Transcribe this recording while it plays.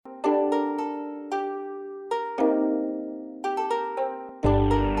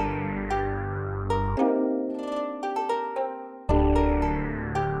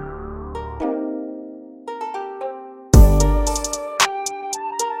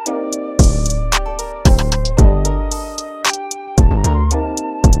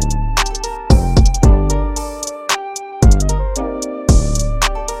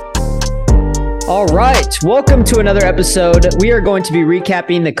host. Welcome to another episode. We are going to be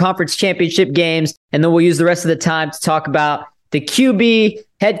recapping the conference championship games, and then we'll use the rest of the time to talk about the QB,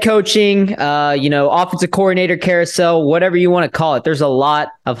 head coaching, offensive coordinator carousel, whatever you want to call it. There's a lot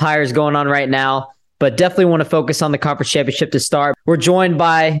of hires going on right now, but definitely want to focus on the conference championship to start. We're joined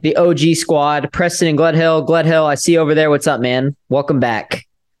by the OG squad, Preston and Gledhill. Gledhill, I see you over there. What's up, man? Welcome back.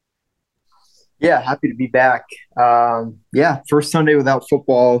 Yeah, happy to be back. First Sunday without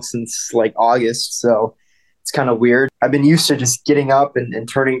football since like August, so it's kind of weird. I've been used to just getting up and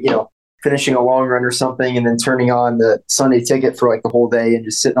turning, finishing a long run or something and then turning on the Sunday ticket for like the whole day and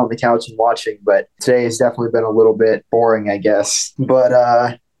just sitting on the couch and watching. But today has definitely been a little bit boring, I guess.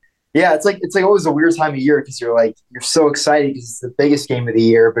 But it's like always a weird time of year because you're so excited because it's the biggest game of the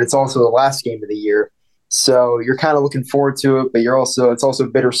year, but it's also the last game of the year. So you're kind of looking forward to it, but it's also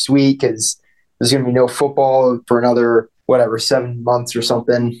bittersweet because there's going to be no football for another, 7 months or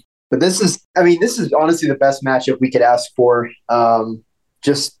something. But this is honestly the best matchup we could ask for.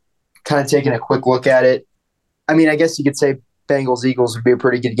 Just kind of taking a quick look at it. I mean, I guess you could say Bengals-Eagles would be a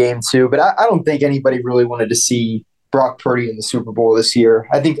pretty good game too, but I don't think anybody really wanted to see Brock Purdy in the Super Bowl this year.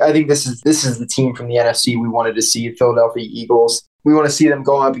 I think this is the team from the NFC we wanted to see, Philadelphia Eagles. We want to see them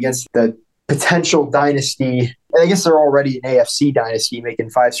go up against the potential dynasty. I guess they're already an AFC dynasty, making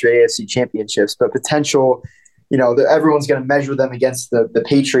 5 straight AFC championships, but potential, everyone's going to measure them against the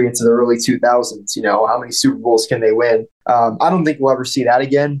Patriots of the early 2000s. How many Super Bowls can they win? I don't think we'll ever see that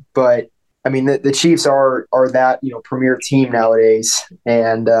again, but I mean, the Chiefs are that, premier team nowadays.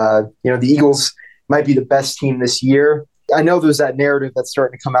 And, the Eagles might be the best team this year. I know there's that narrative that's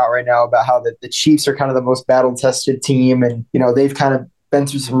starting to come out right now about how the Chiefs are kind of the most battle-tested team. And, they've kind of been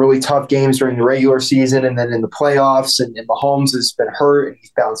through some really tough games during the regular season and then in the playoffs. And Mahomes has been hurt and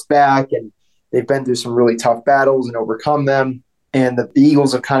he's bounced back. And they've been through some really tough battles and overcome them. And the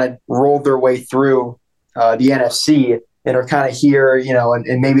Eagles have kind of rolled their way through the NFC and are kind of here,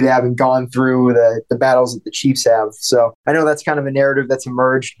 and maybe they haven't gone through the battles that the Chiefs have. So I know that's kind of a narrative that's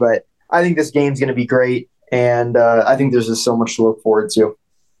emerged, but I think this game's going to be great. And I think there's just so much to look forward to.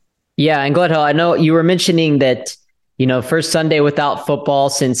 Yeah, and Gledhill, I know you were mentioning that, first Sunday without football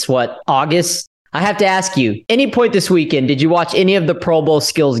since August? I have to ask you, any point this weekend, did you watch any of the Pro Bowl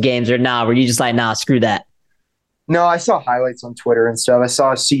skills games or nah? Were you just like, nah, screw that? No, I saw highlights on Twitter and stuff. I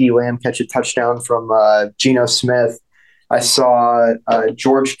saw CeeDee Lamb catch a touchdown from Geno Smith. I saw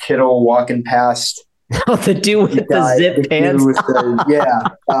George Kittle walking past. Oh, the dude with the zip pants.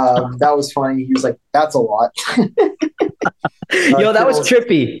 That was funny. He was like, that's a lot. That was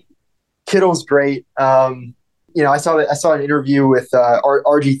trippy. Kittle's great. I saw an interview with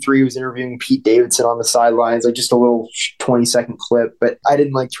RG3 was interviewing Pete Davidson on the sidelines, like just a little 20-second clip, but I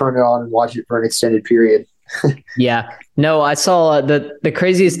didn't turn it on and watch it for an extended period. Yeah. No, I saw the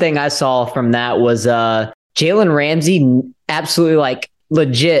craziest thing I saw from that was Jalen Ramsey absolutely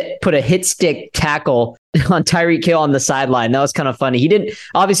legit put a hit stick tackle on Tyreek Hill on the sideline. That was kind of funny. He didn't,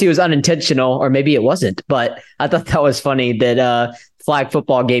 obviously it was unintentional, or maybe it wasn't, but I thought that was funny that flag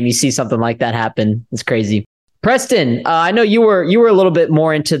football game, you see something like that happen. It's crazy. Preston, I know you were a little bit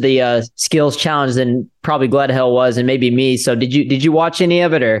more into the skills challenge than probably Gledhill was, and maybe me. So did you watch any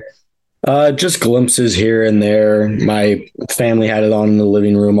of it or? Just glimpses here and there. My family had it on in the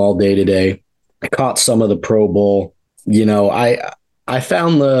living room all day today. I caught some of the Pro Bowl. I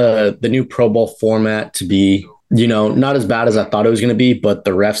found the new Pro Bowl format to be, not as bad as I thought it was going to be, but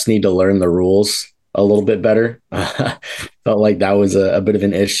the refs need to learn the rules a little bit better. Felt like that was a bit of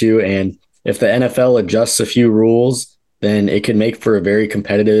an issue. And if the NFL adjusts a few rules, then it could make for a very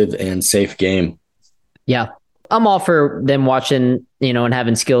competitive and safe game. Yeah. I'm all for them watching, and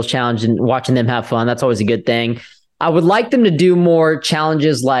having skills challenge and watching them have fun. That's always a good thing. I would like them to do more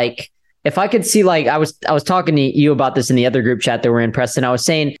challenges. If I could see, I was talking to you about this in the other group chat that we're in, Preston. I was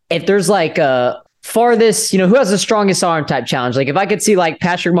saying if there's a farthest, who has the strongest arm type challenge. If I could see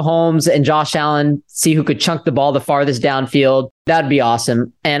Patrick Mahomes and Josh Allen, see who could chunk the ball the farthest downfield, that'd be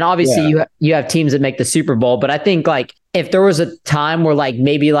awesome. And obviously you have teams that make the Super Bowl, but I think if there was a time where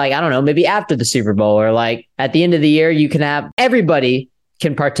maybe I don't know, maybe after the Super Bowl or at the end of the year, you can have everybody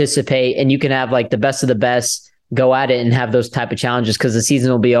can participate and you can have the best of the best go at it and have those type of challenges because the season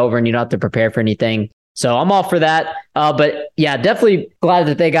will be over and you don't have to prepare for anything. So I'm all for that. But yeah, definitely glad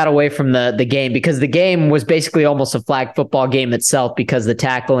that they got away from the game because the game was basically almost a flag football game itself because the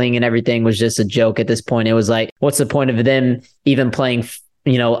tackling and everything was just a joke at this point. It was what's the point of them even playing,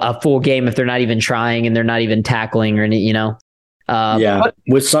 a full game if they're not even trying and they're not even tackling or any,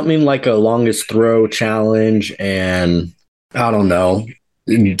 with something like a longest throw challenge and I don't know,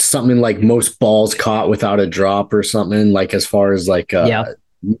 something like most balls caught without a drop or something as far as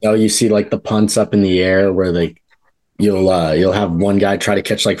You see like the punts up in the air where you'll have one guy try to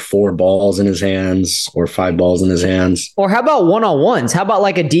catch like 4 balls in his hands or 5 balls in his hands. Or how about one-on-ones? How about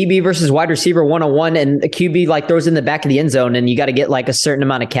like a DB versus wide receiver one-on-one and a QB like throws in the back of the end zone and you got to get like a certain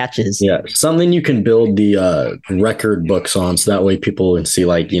amount of catches? Yeah, something you can build the record books on, so that way people can see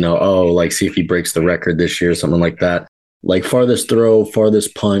like, see if he breaks the record this year, something like that. Like farthest throw,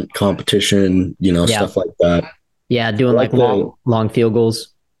 farthest punt competition, stuff like that. Yeah, doing like long field goals.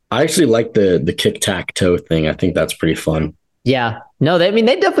 I actually like the kick-tack-toe thing. I think that's pretty fun. Yeah. No, they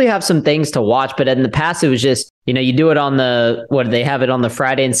definitely have some things to watch, but in the past, it was just, you do it on they have it on the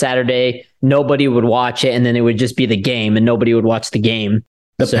Friday and Saturday. Nobody would watch it, and then it would just be the game, and nobody would watch the game.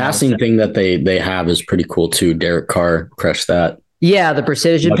 The passing thing that they have is pretty cool, too. Derek Carr crushed that. Yeah, the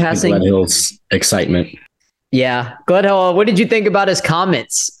precision passing. Gledhill's excitement. Yeah. Gledhill, what did you think about his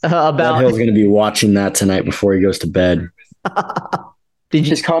comments about... Gledhill's going to be watching that tonight before he goes to bed. Did you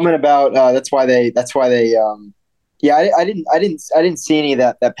just comment about that's why they I didn't see any of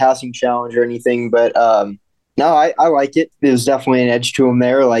that passing challenge or anything, but no, I like it. There's definitely an edge to him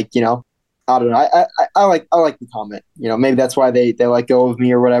there. Like, I don't know. I like the comment. Maybe that's why they let go of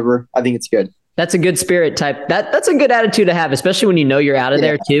me or whatever. I think it's good. That's a good spirit type. That's a good attitude to have, especially when you're out of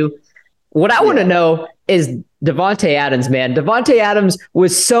there too. What I want to know is Davante Adams, man. Davante Adams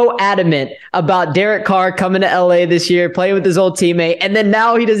was so adamant about Derek Carr coming to LA this year, playing with his old teammate, and then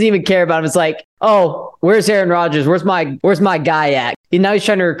now he doesn't even care about him. It's like, oh, where's Aaron Rodgers? Where's my guy at? And now he's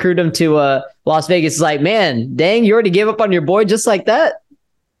trying to recruit him to Las Vegas. It's like, man, dang, you already gave up on your boy just like that?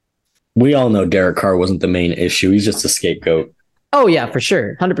 We all know Derek Carr wasn't the main issue. He's just a scapegoat. Oh, yeah, for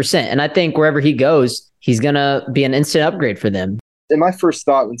sure. 100%. And I think wherever he goes, he's going to be an instant upgrade for them. And my first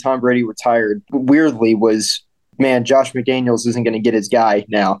thought when Tom Brady retired, weirdly, was, man, Josh McDaniels isn't going to get his guy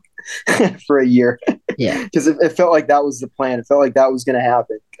now for a year. Yeah. Because it felt like that was the plan. It felt like that was going to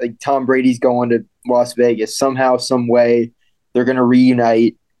happen. Like Tom Brady's going to Las Vegas. Somehow, some way, they're going to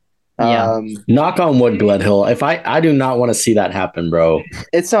reunite. Yeah. Knock on wood, Gledhill. If I do not want to see that happen, bro.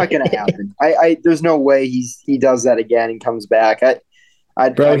 It's not going to happen. There's no way he does that again and comes back.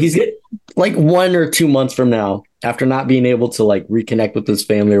 He's like 1 or 2 months from now, after not being able to like reconnect with his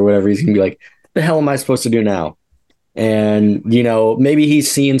family or whatever, he's gonna be like, the hell am I supposed to do now? And maybe he's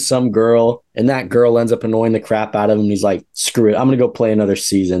seeing some girl and that girl ends up annoying the crap out of him. He's like, screw it, I'm gonna go play another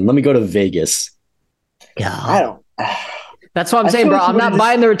season. Let me go to Vegas. Yeah, I don't. That's what I'm saying, bro. I'm not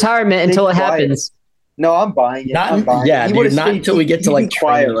buying the retirement until it happens. No, I'm buying it. I'm buying it. Dude, not until we get to like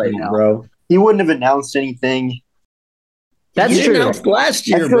quiet right now, bro. He wouldn't have announced anything. That's true. Announced last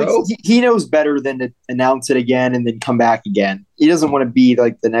year, bro. Like he knows better than to announce it again and then come back again. He doesn't want to be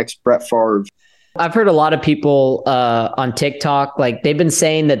like the next Brett Favre. I've heard a lot of people on TikTok, like they've been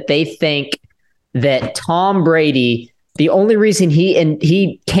saying that they think that Tom Brady, the only reason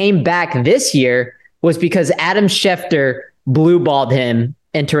he came back this year was because Adam Schefter blue balled him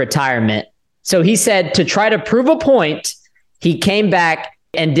into retirement. So he said to try to prove a point, he came back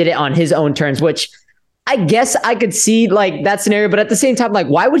and did it on his own terms, which I guess I could see like that scenario, but at the same time, like,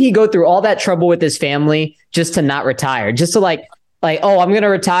 why would he go through all that trouble with his family just to not retire? Just to like, oh, I'm going to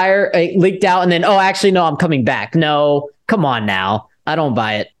retire, leaked out, and then, oh, actually, no, I'm coming back. No, come on now. I don't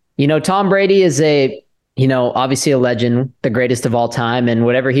buy it. Tom Brady is obviously a legend, the greatest of all time, and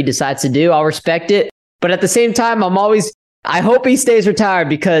whatever he decides to do, I'll respect it. But at the same time, I hope he stays retired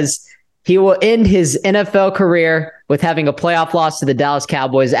because he will end his NFL career with having a playoff loss to the Dallas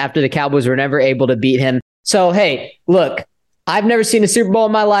Cowboys after the Cowboys were never able to beat him. So, hey, look, I've never seen a Super Bowl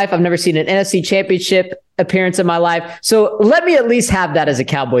in my life. I've never seen an NFC Championship appearance in my life. So let me at least have that as a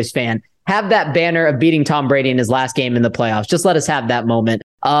Cowboys fan. Have that banner of beating Tom Brady in his last game in the playoffs. Just let us have that moment.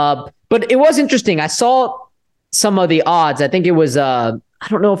 But it was interesting. I saw some of the odds. I think it was, I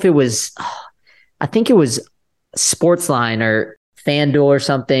don't know if it was, I think it was Sportsline or FanDuel or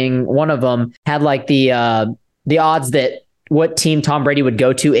something. One of them had like the odds that what team Tom Brady would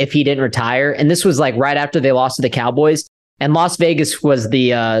go to if he didn't retire. And this was like right after they lost to the Cowboys. And Las Vegas was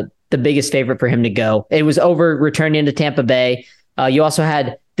the biggest favorite for him to go. It was over returning to Tampa Bay. You also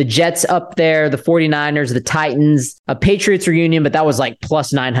had the Jets up there, the 49ers, the Titans, a Patriots reunion, but that was like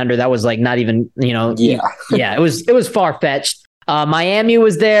plus 900. That was like not even, Yeah. Yeah, it was far-fetched. Miami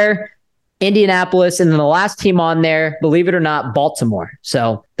was there, Indianapolis, and then the last team on there, believe it or not, Baltimore.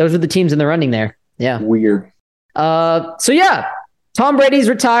 So those were the teams in the running there. Yeah. Weird. So yeah, Tom Brady's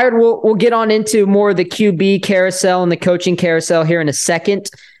retired. We'll get on into more of the QB carousel and the coaching carousel here in a second.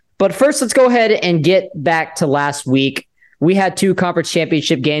 But first, let's go ahead and get back to last week. We had 2 conference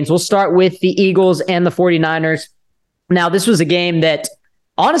championship games. We'll start with the Eagles and the 49ers. Now, this was a game that,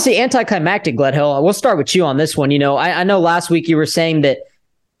 honestly, anticlimactic, Gledhill. We'll start with you on this one. I know last week you were saying that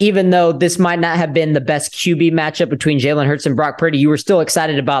even though this might not have been the best QB matchup between Jalen Hurts and Brock Purdy, you were still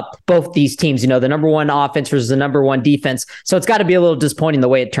excited about both these teams, the number one offense versus the number one defense. So it's got to be a little disappointing the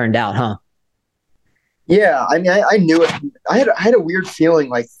way it turned out, huh? Yeah, I mean, I knew it. I had a weird feeling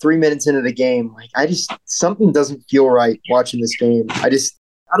like 3 minutes into the game. Like, something doesn't feel right watching this game. I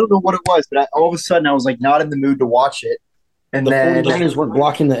don't know what it was, but all of a sudden I was like not in the mood to watch it. And then 49ers weren't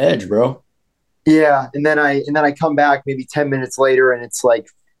blocking the edge, bro. Yeah, and then I come back maybe 10 minutes later, and it's like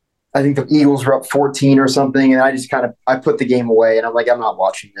I think the Eagles were up 14 or something, and I just I put the game away, and I'm like, I'm not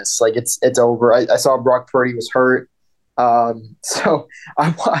watching this. Like, it's over. I saw Brock Purdy was hurt. So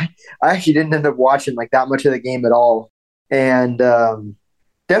I actually didn't end up watching like that much of the game at all. And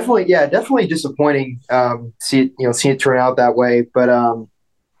definitely disappointing see it turn out that way. But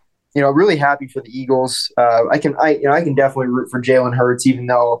really happy for the Eagles. I can definitely root for Jalen Hurts, even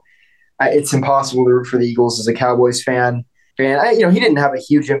though it's impossible to root for the Eagles as a Cowboys fan. And he didn't have a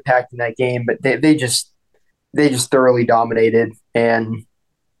huge impact in that game, but they just thoroughly dominated. And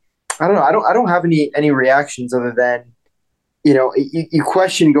I don't know. I don't have any reactions other than, you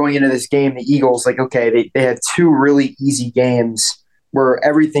question going into this game, the Eagles, like, okay, they had two really easy games where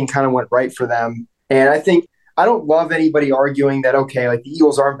everything kind of went right for them. And I don't love anybody arguing that, okay, like the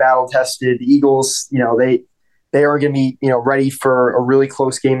Eagles aren't battle tested. The Eagles, they are going to be, ready for a really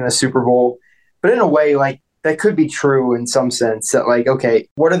close game in the Super Bowl. But in a way, like, that could be true in some sense that, like, okay,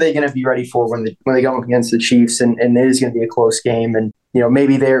 what are they going to be ready for when they go up against the Chiefs and it is going to be a close game? And,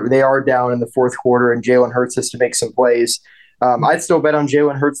 maybe they are down in the fourth quarter and Jalen Hurts has to make some plays. I'd still bet on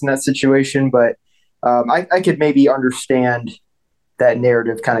Jalen Hurts in that situation, but I could maybe understand that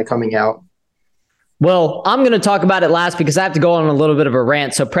narrative kind of coming out. Well, I'm going to talk about it last because I have to go on a little bit of a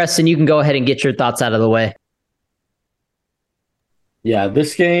rant. So, Preston, you can go ahead and get your thoughts out of the way. Yeah,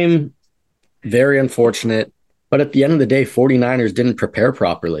 this game, very unfortunate. But at the end of the day, 49ers didn't prepare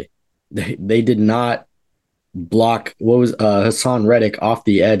properly. They did not block Hassan Reddick off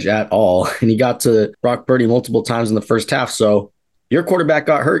the edge at all. And he got to Brock Purdy multiple times in the first half. So your quarterback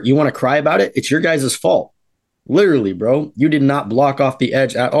got hurt. You want to cry about it? It's your guys' fault. Literally, bro. You did not block off the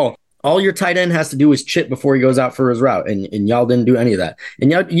edge at all. All your tight end has to do is chip before he goes out for his route. And y'all didn't do any of that.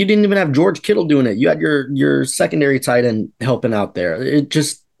 And you didn't even have George Kittle doing it. You had your secondary tight end helping out there. It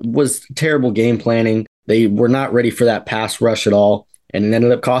just was terrible game planning. They were not ready for that pass rush at all. And it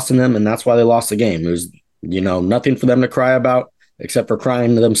ended up costing them. And that's why they lost the game. It was, nothing for them to cry about except for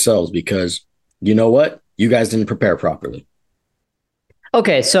crying to themselves because you know what? You guys didn't prepare properly.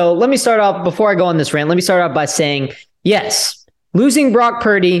 Okay, so let me start off, before I go on this rant, let me start off by saying, yes, losing Brock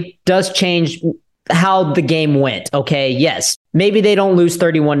Purdy does change how the game went, okay? Yes, maybe they don't lose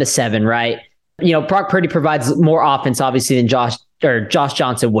 31-7, right? Brock Purdy provides more offense, obviously, than Josh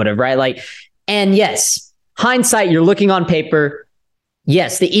Johnson would have, right? And yes, hindsight, you're looking on paper.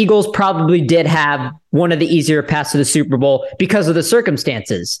 Yes, the Eagles probably did have one of the easier paths to the Super Bowl because of the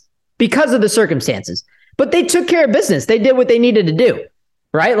circumstances. But they took care of business. They did what they needed to do,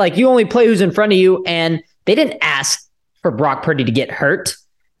 right? Like, you only play who's in front of you, and they didn't ask for Brock Purdy to get hurt.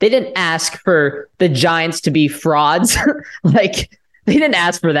 They didn't ask for the Giants to be frauds. They didn't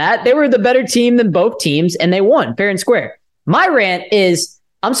ask for that. They were the better team than both teams, and they won fair and square. My rant is,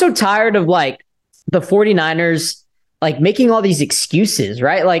 I'm so tired of the 49ers making all these excuses,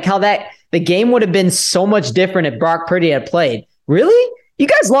 right? Like how the game would have been so much different if Brock Purdy had played. Really? You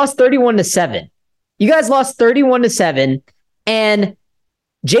guys lost 31-7. And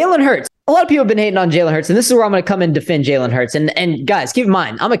Jalen Hurts. A lot of people have been hating on Jalen Hurts, and this is where I'm going to come and defend Jalen Hurts. And guys, keep in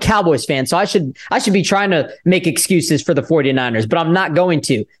mind, I'm a Cowboys fan, so I should be trying to make excuses for the 49ers, but I'm not going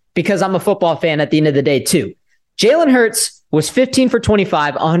to because I'm a football fan at the end of the day too. Jalen Hurts was 15 for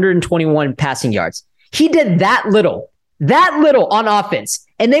 25, 121 passing yards. He did that little on offense,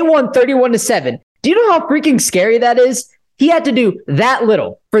 and they won 31-7. Do you know how freaking scary that is? He had to do that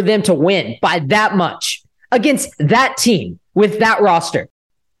little for them to win by that much against that team with that roster.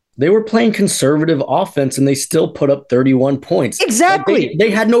 They were playing conservative offense, and they still put up 31 points. Exactly. They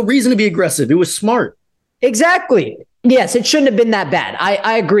had no reason to be aggressive. It was smart. Exactly. Yes, it shouldn't have been that bad.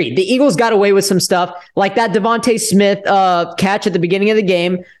 I agree. The Eagles got away with some stuff, like that Devontae Smith catch at the beginning of the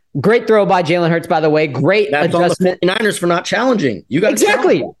game. Great throw by Jalen Hurts, by the way. Great adjustment. On the 49ers for not challenging. You got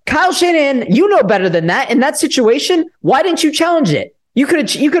exactly. Kyle Shanahan, you know better than that. In that situation, why didn't you challenge it? You could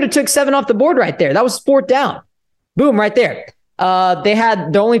have took 7 off the board right there. That was 4th down. Boom, right there. They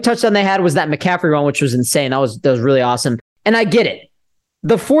had the only touchdown they had was that McCaffrey run, which was insane. That was really awesome. And I get it.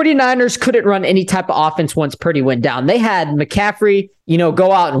 The 49ers couldn't run any type of offense once Purdy went down. They had McCaffrey,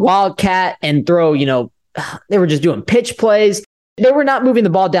 go out and wildcat and throw, they were just doing pitch plays. They were not moving the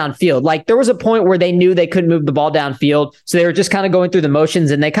ball downfield. Like there was a point where they knew they couldn't move the ball downfield. So they were just kind of going through the motions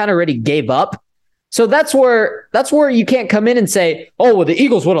and they kind of already gave up. So that's where you can't come in and say, oh, well, the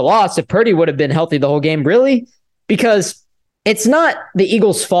Eagles would have lost if Purdy would have been healthy the whole game. Really? Because it's not the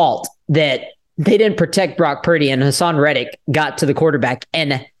Eagles' fault that they didn't protect Brock Purdy and Hassan Reddick got to the quarterback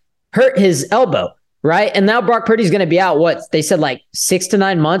and hurt his elbow. Right. And now Brock Purdy's going to be out. What they said, like 6 to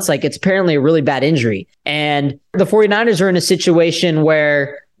 9 months. Like it's apparently a really bad injury. And the 49ers are in a situation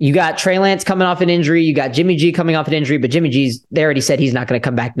where you got Trey Lance coming off an injury. You got Jimmy G coming off an injury, but Jimmy G's, they already said he's not going to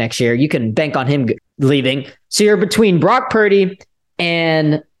come back next year. You can bank on him leaving. So you're between Brock Purdy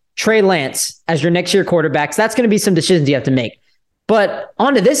and Trey Lance as your next year quarterbacks. That's going to be some decisions you have to make. But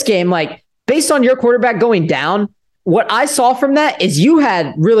onto this game, like based on your quarterback going down, what I saw from that is you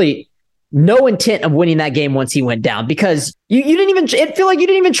had really no intent of winning that game once he went down because you didn't even, it feel like you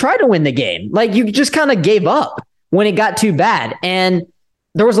didn't even try to win the game. Like you just kind of gave up when it got too bad. And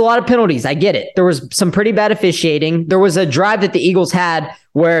there was a lot of penalties. I get it. There was some pretty bad officiating. There was a drive that the Eagles had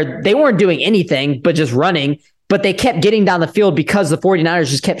where they weren't doing anything but just running, but they kept getting down the field because the 49ers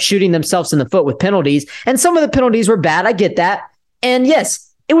just kept shooting themselves in the foot with penalties. And some of the penalties were bad. I get that. And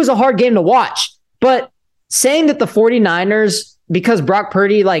yes, it was a hard game to watch, but saying that the 49ers, because Brock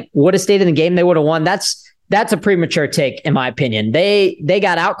Purdy like would have stayed in the game, they would have won. That's a premature take, in my opinion. They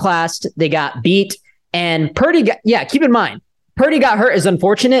got outclassed, they got beat, and Purdy keep in mind, Purdy got hurt is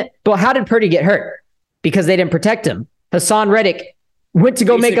unfortunate, but how did Purdy get hurt? Because they didn't protect him. Hassan Reddick went to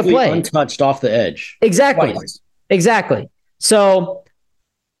go make a play. Untouched off the edge. Exactly. Twice. Exactly. So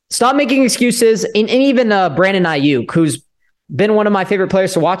stop making excuses. And even Brandon Ayuk, who's been one of my favorite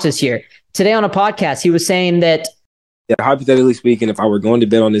players to watch this year, today on a podcast, he was saying that hypothetically speaking, if I were going to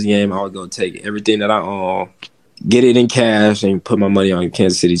bet on this game, I would go take everything that I own, get it in cash, and put my money on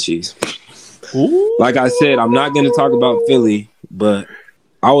Kansas City Chiefs. Ooh. Like I said, I'm not going to talk about Philly, but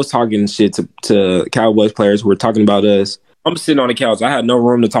I was talking shit to Cowboys players who were talking about us. I'm sitting on the couch. I had no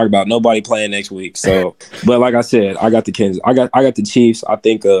room to talk about nobody playing next week. So, but like I said, I got the Kansas. I got the Chiefs. I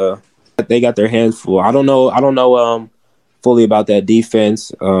think they got their hands full. I don't know fully about that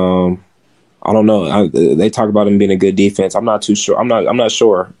defense. I don't know. They talk about him being a good defense. I'm not too sure. I'm not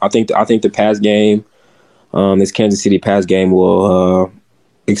sure. I think the pass game, this Kansas City pass game will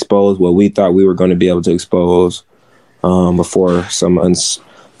expose what we thought we were going to be able to expose before some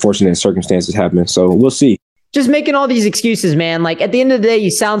unfortunate circumstances happen. So we'll see. Just making all these excuses, man. Like at the end of the day,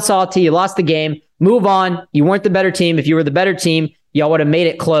 you sound salty. You lost the game. Move on. You weren't the better team. If you were the better team, y'all would have made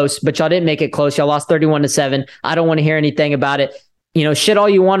it close, but y'all didn't make it close. Y'all lost 31-7. I don't want to hear anything about it. Shit all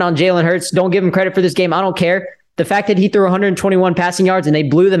you want on Jalen Hurts. Don't give him credit for this game. I don't care. The fact that he threw 121 passing yards and they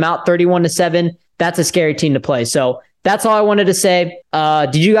blew them out 31-7, that's a scary team to play. So that's all I wanted to say.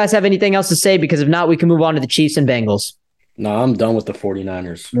 Did you guys have anything else to say? Because if not, we can move on to the Chiefs and Bengals. No, I'm done with the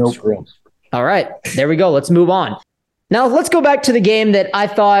 49ers. Nope. All right, there we go. Let's move on. Now let's go back to the game that I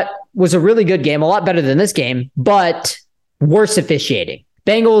thought was a really good game, a lot better than this game, but worse officiating.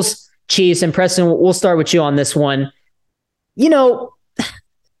 Bengals, Chiefs, and Preston, we'll start with you on this one.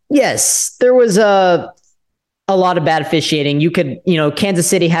 Yes, there was a lot of bad officiating. You could, Kansas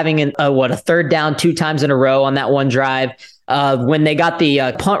City having a third down 2 times in a row on that one drive. When they got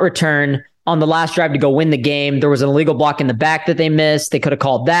the punt return on the last drive to go win the game, there was an illegal block in the back that they missed. They could have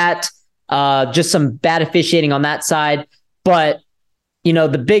called that. Just some bad officiating on that side. But,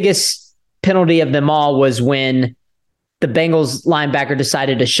 the biggest penalty of them all was when the Bengals linebacker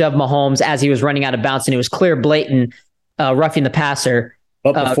decided to shove Mahomes as he was running out of bounds, and it was clear, blatant roughing the passer.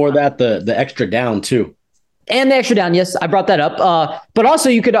 But before that, the extra down too. And the extra down, yes, I brought that up. But also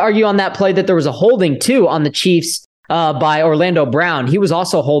you could argue on that play that there was a holding too on the Chiefs by Orlando Brown. He was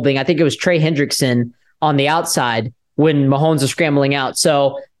also holding. I think it was Trey Hendrickson on the outside when Mahomes was scrambling out.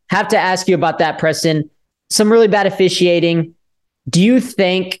 So have to ask you about that, Preston. Some really bad officiating. Do you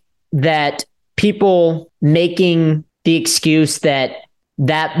think that people making the excuse that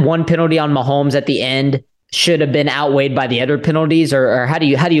one penalty on Mahomes at the end should have been outweighed by the other penalties, or how do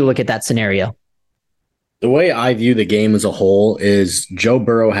you look at that scenario? The way I view the game as a whole is Joe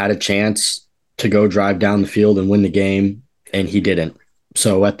Burrow had a chance to go drive down the field and win the game, and he didn't.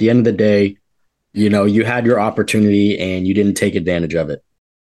 So at the end of the day, you had your opportunity and you didn't take advantage of it.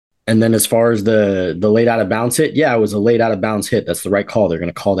 And then as far as the late out of bounds hit, yeah, it was a late out of bounds hit. That's the right call. They're going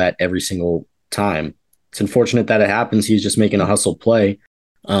to call that every single time. It's unfortunate that it happens. He's just making a hustle play.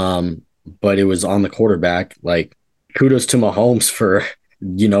 But it was on the quarterback. Like, kudos to Mahomes for,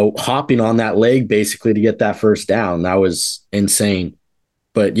 hopping on that leg basically to get that first down. That was insane.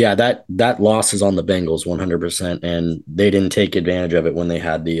 But yeah, that loss is on the Bengals 100%, and they didn't take advantage of it when they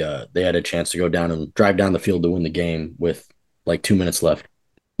had a chance to go down and drive down the field to win the game with like 2 minutes left.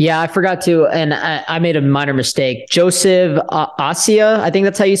 Yeah, I forgot to, and I made a minor mistake. Joseph Asia, I think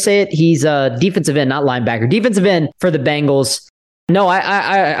that's how you say it. He's a defensive end, not linebacker. Defensive end for the Bengals. No,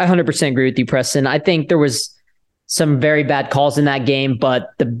 I 100% agree with you, Preston. I think there was some very bad calls in that game,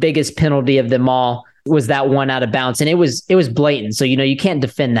 but the biggest penalty of them all was that one out of bounds, and it was blatant. So you can't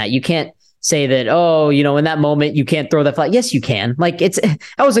defend that. You can't say that, in that moment you can't throw that flag. Yes, you can. Like that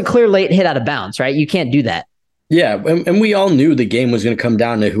was a clear late hit out of bounds, right? You can't do that. Yeah, and we all knew the game was going to come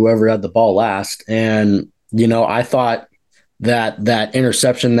down to whoever had the ball last. And, I thought that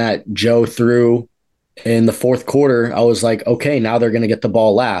interception that Joe threw in the fourth quarter, I was like, okay, now they're going to get the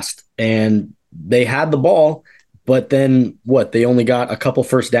ball last. And they had the ball, but then they only got a couple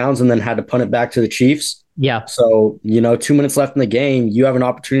first downs and then had to punt it back to the Chiefs. Yeah. So, 2 minutes left in the game, you have an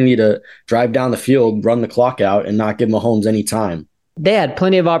opportunity to drive down the field, run the clock out, and not give Mahomes any time. They had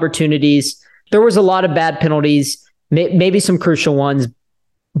plenty of opportunities. There was a lot of bad penalties, maybe some crucial ones,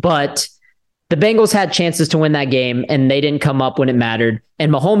 but the Bengals had chances to win that game, and they didn't come up when it mattered.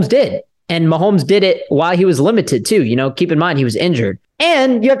 And Mahomes did. And Mahomes did it while he was limited, too. Keep in mind, he was injured.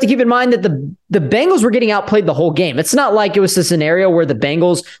 And you have to keep in mind that the Bengals were getting outplayed the whole game. It's not like it was a scenario where the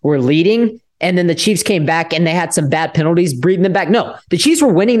Bengals were leading and then the Chiefs came back and they had some bad penalties, breathing them back. No, the Chiefs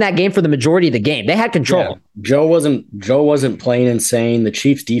were winning that game for the majority of the game. They had control. Yeah. Joe wasn't playing insane. The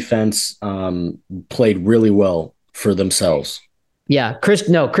Chiefs defense played really well for themselves. Yeah, Chris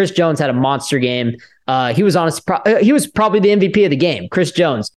Jones had a monster game. He was probably the MVP of the game. Chris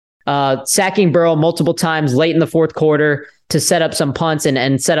Jones sacking Burrow multiple times late in the fourth quarter to set up some punts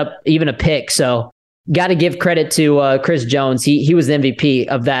and set up even a pick. So got to give credit to Chris Jones. He was the MVP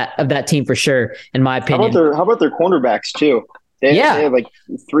of that team for sure, in my opinion. How about their cornerbacks too? They had like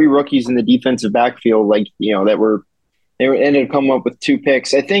 3 rookies in the defensive backfield, that they ended up coming up with 2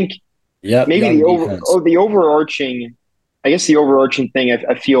 picks. I think maybe the overarching thing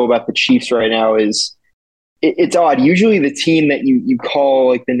I feel about the Chiefs right now is it's odd. Usually the team that you call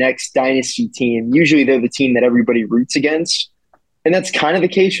like the next dynasty team, usually they're the team that everybody roots against. And that's kind of the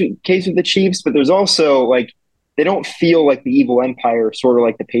case with the Chiefs, but there's also they don't feel like the evil empire, sort of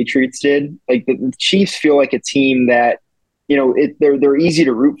like the Patriots did. Like the Chiefs feel like a team that, they're easy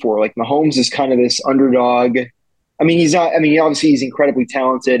to root for. Like Mahomes is kind of this underdog. I mean, obviously he's incredibly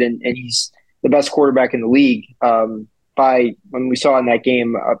talented and he's the best quarterback in the league by, when we saw in that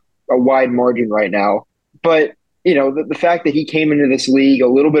game, a wide margin right now. But the fact that he came into this league a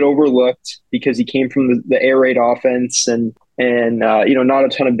little bit overlooked because he came from the air raid offense and not a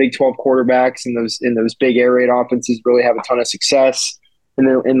ton of Big 12 quarterbacks in those big air raid offenses really have a ton of success in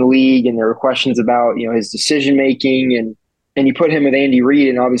the league. And there were questions about, his decision making and you put him with Andy Reid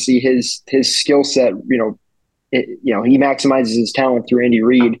and obviously his skill set, he maximizes his talent through Andy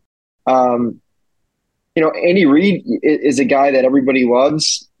Reid. Andy Reid is a guy that everybody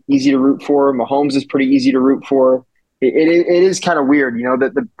loves, easy to root for. Mahomes is pretty easy to root for. It is kind of weird,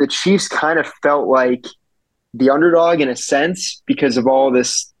 that the Chiefs kind of felt like the underdog in a sense because of all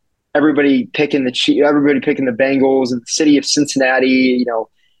this, everybody picking the Bengals and the city of Cincinnati,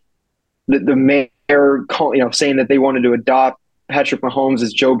 the mayor, saying that they wanted to adopt Patrick Mahomes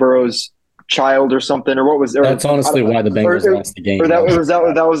as Joe Burrow's child or something, or what was there? That's honestly why the Bengals lost the game. Or that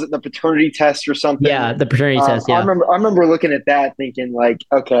was the paternity test or something. Yeah, the paternity test. Yeah, I remember looking at that thinking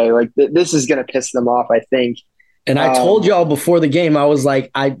okay, this is gonna piss them off, I think. And I told y'all before the game, I was like,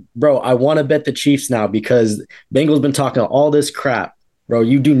 I want to bet the Chiefs now because Bengals been talking all this crap, bro.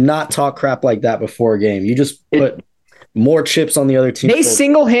 You do not talk crap like that before a game. You just put more chips on the other team. They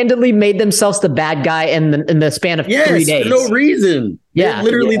single-handedly made themselves the bad guy in the span of 3 days. For no reason. Yeah, they're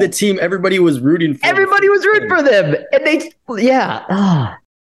literally the team everybody was rooting for. Everybody was rooting for them, and it's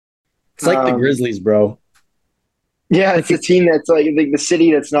like the Grizzlies, bro. Yeah, it's a team that's like the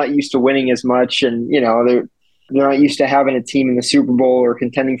city that's not used to winning as much, and they're not used to having a team in the Super Bowl or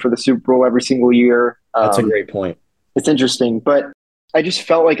contending for the Super Bowl every single year. That's a great point. It's interesting, but I just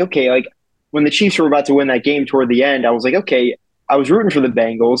felt like, okay, when the Chiefs were about to win that game toward the end, I was like, okay, I was rooting for the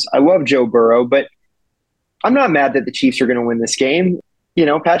Bengals. I love Joe Burrow, but I'm not mad that the Chiefs are going to win this game.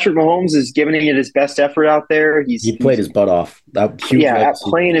 Patrick Mahomes is giving it his best effort out there. He played his butt off.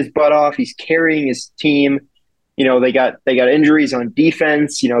 Playing his butt off. He's carrying his team. They got injuries on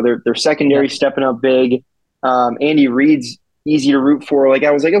defense. Their secondary stepping up big. Andy Reid's easy to root for.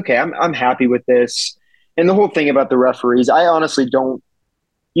 I was like, okay, I'm happy with this. And the whole thing about the referees, I honestly don't.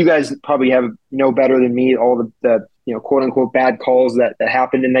 You guys probably know better than me all the quote unquote bad calls that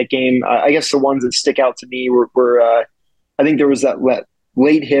happened in that game. I guess the ones that stick out to me were I think there was that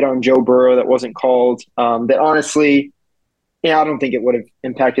late hit on Joe Burrow that wasn't called. That honestly, Yeah, I don't think it would have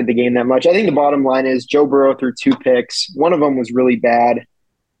impacted the game that much. I think the bottom line is Joe Burrow threw 2 picks. One of them was really bad.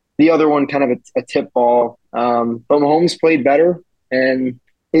 The other one kind of a tip ball. But Mahomes played better, and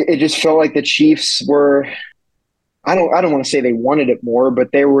it just felt like the Chiefs were. I don't want to say they wanted it more,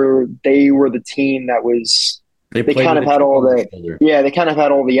 but they were the team that was. They kind of had all the they kind of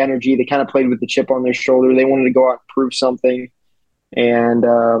had all the energy. They kind of played with the chip on their shoulder. They wanted to go out and prove something, and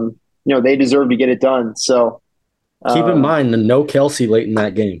they deserved to get it done. So. Keep in mind, no Kelsey late in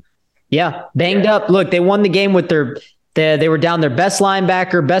that game. Yeah, banged up. Look, they won the game with they were down their best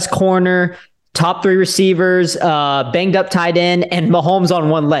linebacker, best corner, top 3 receivers, banged up tight end, and Mahomes on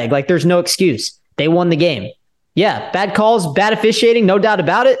one leg. Like, there's no excuse. They won the game. Yeah, bad calls, bad officiating, no doubt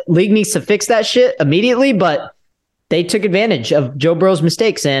about it. League needs to fix that shit immediately, but they took advantage of Joe Burrow's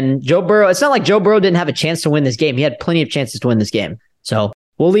mistakes. And Joe Burrow, it's not like Joe Burrow didn't have a chance to win this game. He had plenty of chances to win this game. So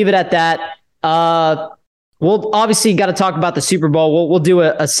we'll leave it at that. We'll obviously got to talk about the Super Bowl. We'll do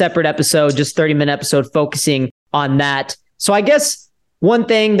a separate episode, just 30-minute episode focusing on that. So I guess one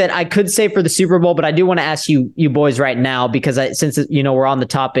thing that I could say for the Super Bowl, but I do want to ask you boys right now, because since we're on the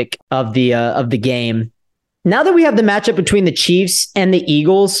topic of the game. Now that we have the matchup between the Chiefs and the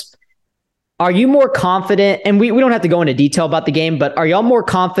Eagles, are you more confident? And we don't have to go into detail about the game, but are y'all more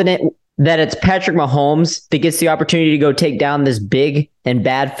confident that it's Patrick Mahomes that gets the opportunity to go take down this big and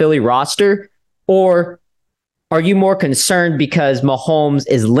bad Philly roster? Or are you more concerned because Mahomes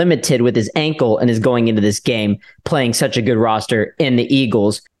is limited with his ankle and is going into this game playing such a good roster in the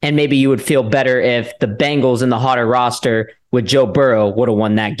Eagles? And maybe you would feel better if the Bengals in the hotter roster with Joe Burrow would have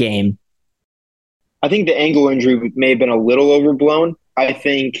won that game. I think the ankle injury may have been a little overblown. I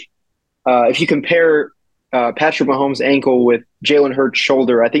think if you compare Patrick Mahomes' ankle with Jalen Hurts'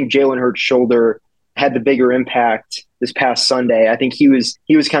 shoulder, I think Jalen Hurts' shoulder had the bigger impact this past Sunday. I think he was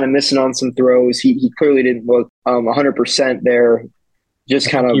kind of missing on some throws. He clearly didn't look 100% there. Just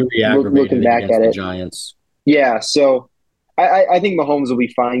kind of looking back at it. Giants. Yeah, so I think Mahomes will be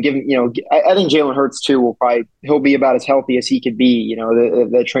fine. Given I think Jalen Hurts too he'll be about as healthy as he could be.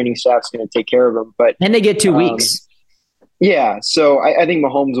 The training staff's going to take care of him. And they get 2 weeks. Yeah, so I think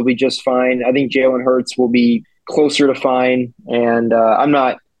Mahomes will be just fine. I think Jalen Hurts will be closer to fine, and I'm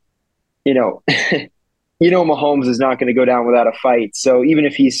not. Mahomes is not going to go down without a fight. So even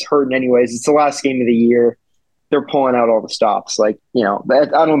if he's hurting anyways, it's the last game of the year. They're pulling out all the stops. I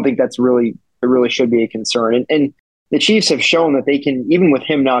don't think it really should be a concern. And the Chiefs have shown that they can, even with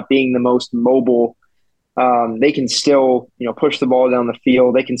him not being the most mobile, they can still, push the ball down the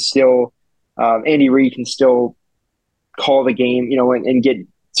field. They can still, Andy Reid can still call the game, and get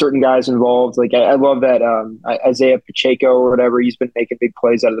certain guys involved. Like I love that Isaiah Pacheco or whatever, he's been making big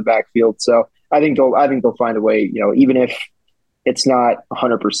plays out of the backfield. So I think they'll find a way, even if it's not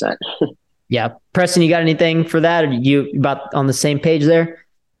 100%. Yeah. Preston, you got anything for that? Are you about on the same page there?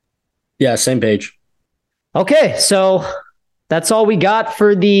 Yeah, same page. Okay. So that's all we got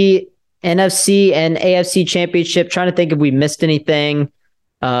for the NFC and AFC championship. Trying to think if we missed anything.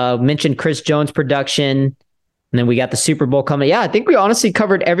 Mentioned Chris Jones production. And then we got the Super Bowl coming. Yeah, I think we honestly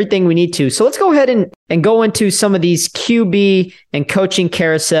covered everything we need to. So let's go ahead and go into some of these QB and coaching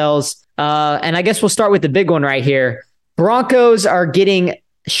carousels. And I guess we'll start with the big one right here. Broncos are getting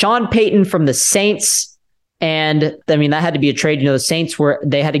Sean Payton from the Saints. And I mean, that had to be a trade. The Saints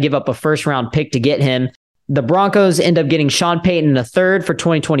they had to give up a first round pick to get him. The Broncos end up getting Sean Payton a third for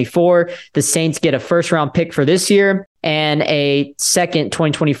 2024. The Saints get a first round pick for this year and a second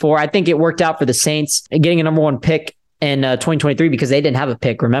 2024. I think it worked out for the Saints getting a number 1 pick in 2023 because they didn't have a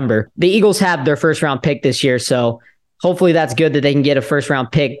pick. Remember, the Eagles have their first round pick this year. So hopefully that's good that they can get a first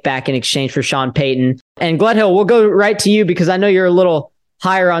round pick back in exchange for Sean Payton. And Gledhill, we'll go right to you because I know you're a little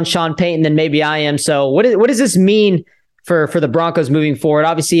higher on Sean Payton than maybe I am. So what does this mean for the Broncos moving forward?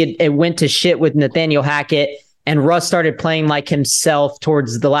 Obviously it went to shit with Nathaniel Hackett, and Russ started playing like himself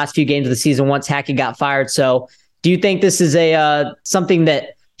towards the last few games of the season once Hackett got fired. So do you think this is something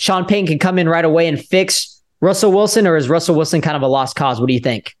that Sean Payton can come in right away and fix Russell Wilson, or is Russell Wilson kind of a lost cause? What do you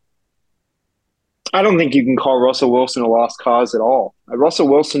think? I don't think you can call Russell Wilson a lost cause at all. Russell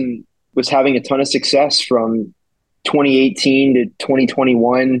Wilson was having a ton of success from 2018 to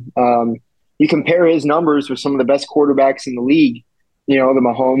 2021. You compare his numbers with some of the best quarterbacks in the league, the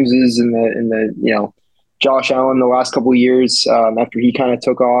Mahomeses and the Josh Allen the last couple of years after he kind of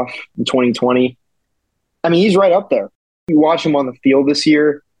took off in 2020. I mean, he's right up there. You watch him on the field this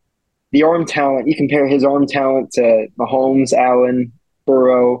year, the arm talent, you compare his arm talent to Mahomes, Allen,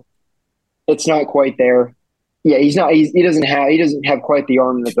 Burrow, it's not quite there. Yeah, he doesn't have quite the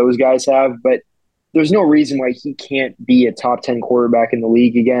arm that those guys have, but there's no reason why he can't be a top 10 quarterback in the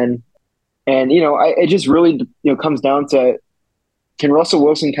league again. And, it just really, comes down to can Russell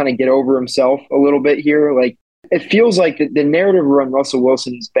Wilson kind of get over himself a little bit here? Like, it feels like the narrative around Russell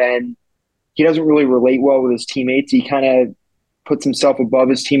Wilson has been he doesn't really relate well with his teammates. He kind of puts himself above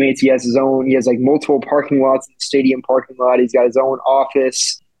his teammates. He has like multiple parking lots in the stadium parking lot. He's got his own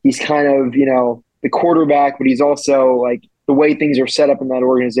office. He's kind of, the quarterback, but he's also like the way things are set up in that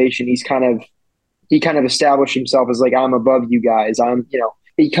organization. He kind of established himself as like, I'm above you guys.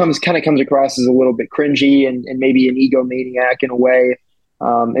 He comes across as a little bit cringy and maybe an egomaniac in a way.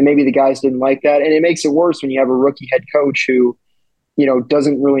 And maybe the guys didn't like that. And it makes it worse when you have a rookie head coach who,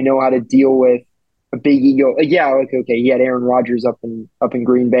 doesn't really know how to deal with a big ego. He had Aaron Rodgers up in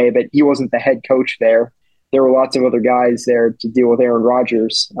Green Bay, but he wasn't the head coach there. There were lots of other guys there to deal with Aaron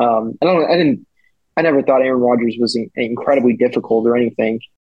Rodgers. I never thought Aaron Rodgers was incredibly difficult or anything.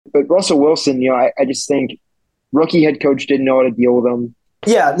 But Russell Wilson, I just think rookie head coach didn't know how to deal with him.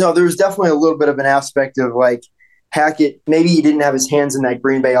 Yeah, no, there was definitely a little bit of an aspect of like Hackett. Maybe he didn't have his hands in that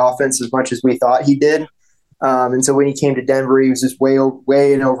Green Bay offense as much as we thought he did. And so when he came to Denver, he was just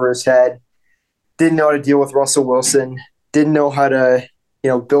way in over his head. Didn't know how to deal with Russell Wilson. Didn't know how to,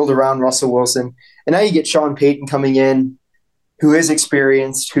 build around Russell Wilson. And now you get Sean Payton coming in, who is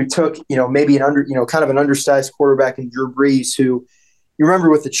experienced, who took, maybe kind of an undersized quarterback in Drew Brees, who you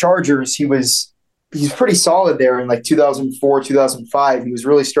remember with the Chargers, he's pretty solid there in like 2004, 2005. He was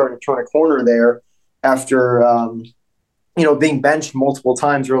really starting to turn a corner there after, being benched multiple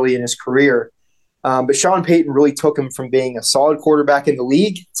times early in his career. But Sean Payton really took him from being a solid quarterback in the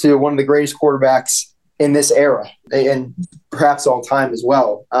league to one of the greatest quarterbacks in this era and perhaps all time as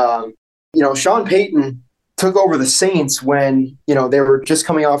well. Sean Payton took over the Saints when, they were just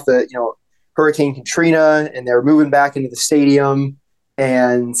coming off the, Hurricane Katrina and they were moving back into the stadium.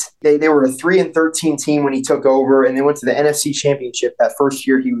 And they were a 3-13 team when he took over, and they went to the NFC Championship that first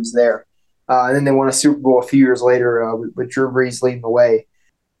year he was there. And then they won a Super Bowl a few years later with Drew Brees leading the way.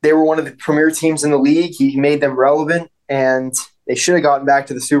 They were one of the premier teams in the league. He made them relevant, and they should have gotten back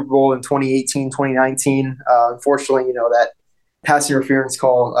to the Super Bowl in 2018, 2019. Unfortunately, that pass interference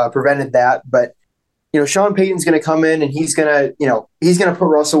call prevented that. But, Sean Payton's going to come in, and he's going to put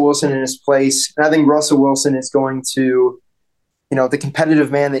Russell Wilson in his place. And I think Russell Wilson is going to, the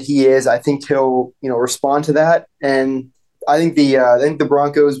competitive man that he is, I think he'll, respond to that. And I think the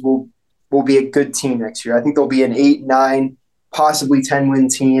Broncos will be a good team next year. I think they'll be an 8-9, possibly 10-win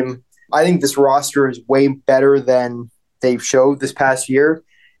team. I think this roster is way better than they've showed this past year.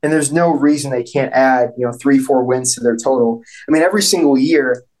 And there's no reason they can't add, 3-4 wins to their total. I mean, every single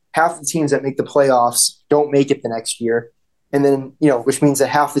year, half the teams that make the playoffs don't make it the next year. And then, which means that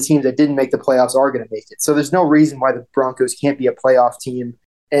half the teams that didn't make the playoffs are going to make it. So there's no reason why the Broncos can't be a playoff team.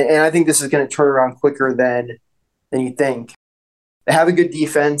 And I think this is going to turn around quicker than you think. They have a good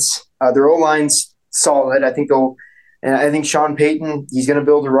defense. Their O-line's solid. I think Sean Payton, he's going to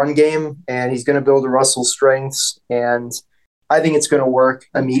build a run game, and he's going to build a Russell's strengths. And I think it's going to work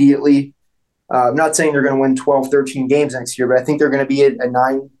immediately. I'm not saying they're going to win 12, 13 games next year, but I think they're going to be a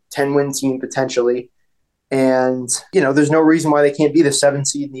 9-10 win team potentially. And, there's no reason why they can't be the 7th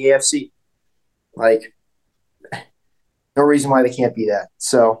seed in the AFC. Like, no reason why they can't be that.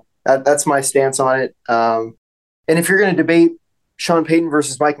 So that's my stance on it. And if you're going to debate Sean Payton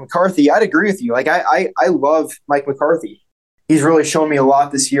versus Mike McCarthy, I'd agree with you. Like, I love Mike McCarthy. He's really shown me a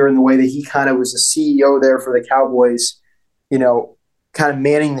lot this year in the way that he kind of was a CEO there for the Cowboys, kind of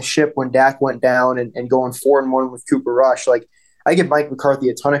manning the ship when Dak went down and going 4-1 with Cooper Rush. Like, I give Mike McCarthy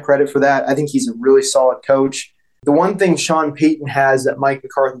a ton of credit for that. I think he's a really solid coach. The one thing Sean Payton has that Mike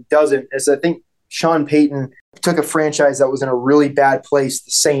McCarthy doesn't is I think Sean Payton took a franchise that was in a really bad place, the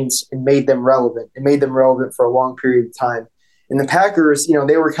Saints, and made them relevant. It made them relevant for a long period of time. And the Packers,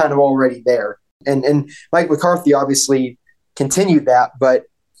 they were kind of already there. And Mike McCarthy obviously continued that, but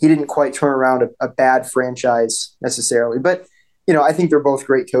he didn't quite turn around a bad franchise necessarily. But, I think they're both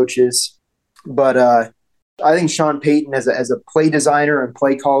great coaches. But I think Sean Payton as a play designer and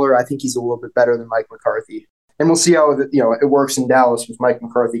play caller, I think he's a little bit better than Mike McCarthy. And we'll see how it works in Dallas with Mike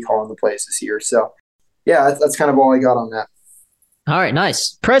McCarthy calling the plays this year. So, yeah, that's kind of all I got on that. All right,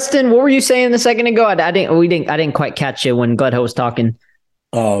 nice. Preston, what were you saying a second ago? I didn't quite catch you when Gledhill was talking.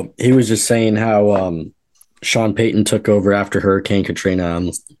 He was just saying how Sean Payton took over after Hurricane Katrina,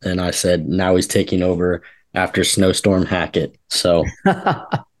 and I said now he's taking over after Snowstorm Hackett. So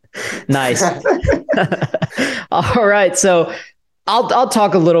nice. All right, so I'll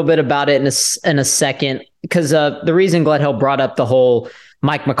talk a little bit about it in a second, because the reason Gledhill brought up the whole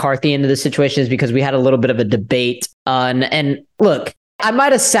Mike McCarthy into the situation is because we had a little bit of a debate. And look, I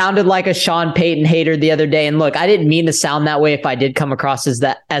might have sounded like a Sean Payton hater the other day. And look, I didn't mean to sound that way if I did come across as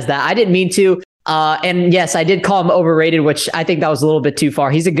that. I didn't mean to. And yes, I did call him overrated, which I think that was a little bit too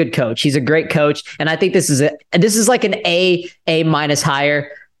far. He's a good coach. He's a great coach. And I think this is like an A minus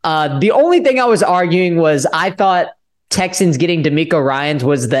hire. The only thing I was arguing was I thought Texans getting DeMeco Ryans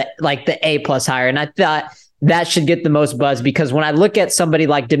was the A plus hire. And I thought that should get the most buzz, because when I look at somebody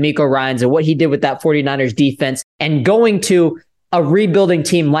like DeMeco Ryans and what he did with that 49ers defense and going to a rebuilding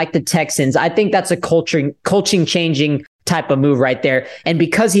team like the Texans, I think that's a coaching changing type of move right there. And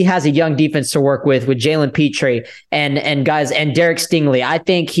because he has a young defense to work with Jalen Petre and guys and Derek Stingley, I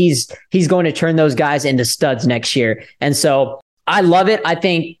think he's going to turn those guys into studs next year. And so I love it. I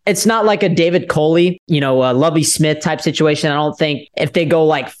think it's not like a David Coley, a Lovie Smith type situation. I don't think if they go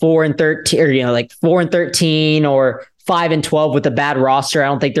like 4-13 or, like 4-13 or 5-12 with a bad roster, I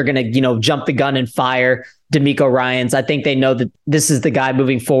don't think they're going to, jump the gun and fire DeMeco Ryans. I think they know that this is the guy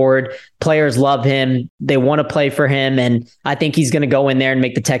moving forward. Players love him. They want to play for him. And I think he's going to go in there and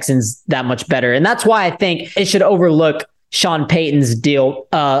make the Texans that much better. And that's why I think it should overlook Sean Payton's deal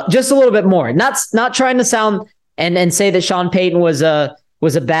just a little bit more. Not trying to sound and say that Sean Payton was a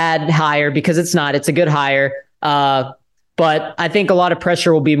bad hire, because it's not. It's a good hire. But I think a lot of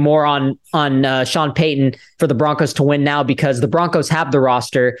pressure will be more on Sean Payton for the Broncos to win now, because the Broncos have the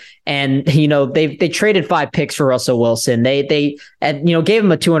roster, and they traded 5 picks for Russell Wilson. They gave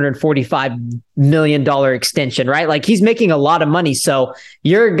him a $245 million extension, right? Like, he's making a lot of money, so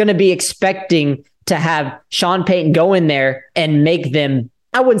you're going to be expecting to have Sean Payton go in there and make them,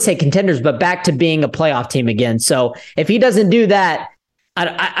 I wouldn't say contenders, but back to being a playoff team again. So if he doesn't do that,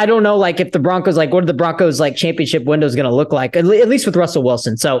 I don't know, like, if the Broncos, like, what are the Broncos, like, championship windows going to look like, at least with Russell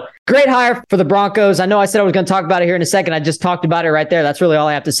Wilson. So great hire for the Broncos. I know I said I was going to talk about it here in a second. I just talked about it right there. That's really all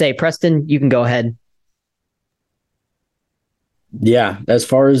I have to say. Preston, you can go ahead. Yeah, as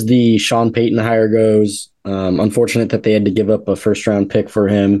far as the Sean Payton hire goes, unfortunate that they had to give up a first-round pick for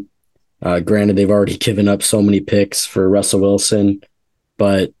him. Granted, they've already given up so many picks for Russell Wilson,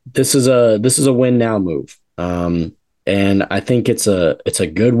 but this is a win now move. And I think it's a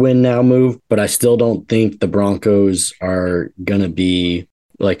good win now move, but I still don't think the Broncos are going to be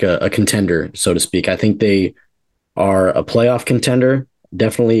like a contender, so to speak. I think they are a playoff contender,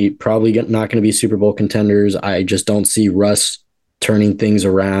 definitely probably not going to be Super Bowl contenders. I just don't see Russ turning things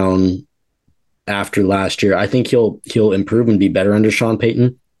around after last year. I think he'll improve and be better under Sean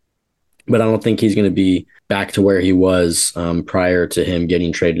Payton, but I don't think he's going to be back to where he was prior to him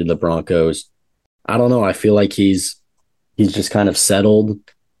getting traded to the Broncos. I don't know. I feel like he's just kind of settled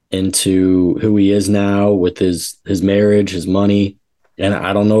into who he is now with his marriage, his money. And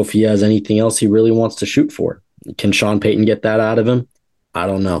I don't know if he has anything else he really wants to shoot for. Can Sean Payton get that out of him? I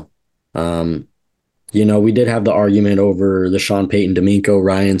don't know. We did have the argument over the Sean Payton, DeMeco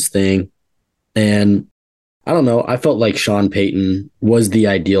Ryans thing. And I don't know. I felt like Sean Payton was the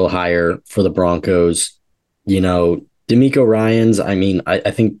ideal hire for the Broncos. DeMeco Ryans,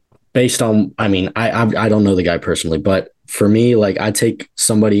 I think based on, I don't know the guy personally, but for me, like, I'd take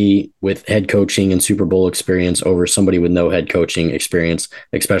somebody with head coaching and Super Bowl experience over somebody with no head coaching experience,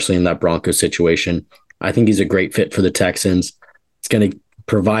 especially in that Broncos situation. I think he's a great fit for the Texans. It's going to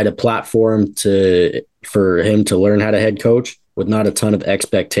provide a platform for him to learn how to head coach with not a ton of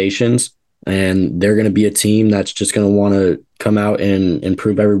expectations. And they're going to be a team that's just going to want to come out and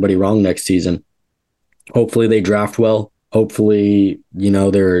prove everybody wrong next season. Hopefully they draft well. Hopefully,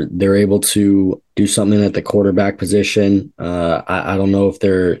 they're able to do something at the quarterback position. I don't know if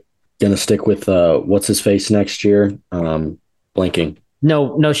they're going to stick with what's his face next year. Blinking.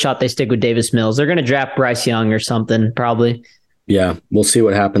 No shot they stick with Davis Mills. They're going to draft Bryce Young or something, probably. Yeah, we'll see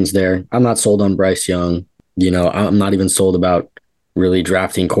what happens there. I'm not sold on Bryce Young. I'm not even sold about really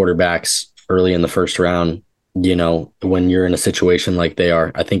drafting quarterbacks early in the first round, when you're in a situation like they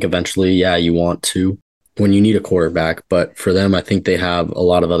are. I think eventually, you want to when you need a quarterback, but for them, I think they have a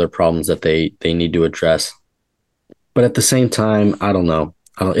lot of other problems that they need to address. But at the same time, I don't know.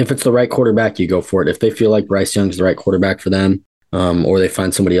 If it's the right quarterback, you go for it. If they feel like Bryce Young is the right quarterback for them, or they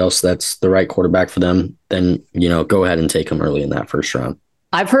find somebody else that's the right quarterback for them, then, go ahead and take them early in that first round.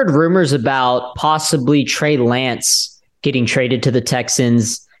 I've heard rumors about possibly Trey Lance getting traded to the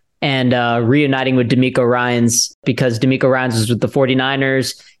Texans and reuniting with DeMeco Ryans, because DeMeco Ryans is with the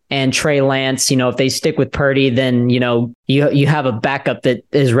 49ers. And Trey Lance, if they stick with Purdy, then, you have a backup that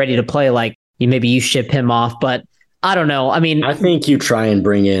is ready to play. Like, maybe you ship him off, but I don't know. I think you try and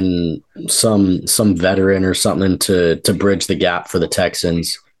bring in some veteran or something to bridge the gap for the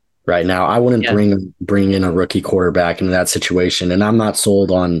Texans right now. I wouldn't bring in a rookie quarterback into that situation. And I'm not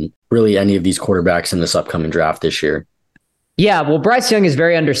sold on really any of these quarterbacks in this upcoming draft this year. Yeah, well, Bryce Young is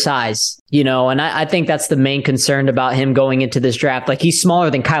very undersized, and I think that's the main concern about him going into this draft. Like, he's smaller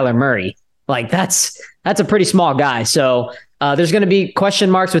than Kyler Murray, Like that's a pretty small guy. So there's going to be question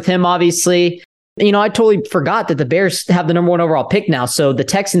marks with him, obviously. I totally forgot that the Bears have the number 1 overall pick now. So the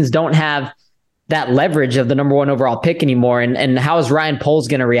Texans don't have that leverage of the number 1 overall pick anymore. And how is Ryan Poles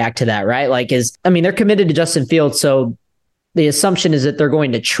going to react to that, right? They're committed to Justin Fields. So the assumption is that they're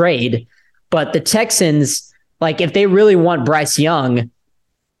going to trade. But the Texans, if they really want Bryce Young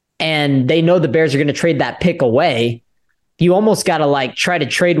and they know the Bears are going to trade that pick away, you almost got to try to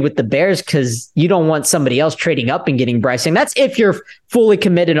trade with the Bears because you don't want somebody else trading up and getting Bryce Young. That's if you're fully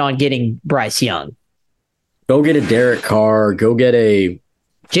committed on getting Bryce Young. Go get a Derek Carr. Go get a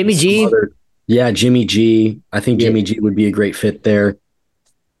Jimmy G. Jimmy G. I think Jimmy G would be a great fit there.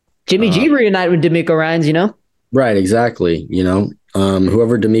 Jimmy G reunite with DeMeco Ryans, Right, exactly.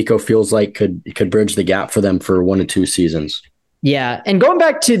 Whoever DeMeco feels like could bridge the gap for them for 1 to 2 seasons. Yeah. And going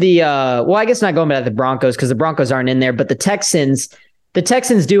back to the, I guess not going back to the Broncos because the Broncos aren't in there, but the Texans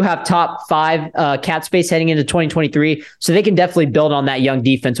do have top 5 cap space heading into 2023. So they can definitely build on that young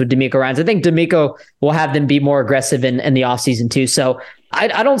defense with DeMeco Ryans. I think DeMeco will have them be more aggressive in the offseason too. So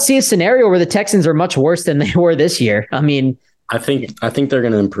I don't see a scenario where the Texans are much worse than they were this year. I think they're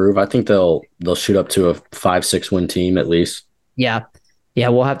going to improve. I think they'll shoot up to a 5-6 win team at least. Yeah. Yeah,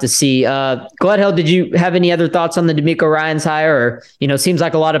 we'll have to see. Gledhill, did you have any other thoughts on the DeMeco Ryans hire? Or, seems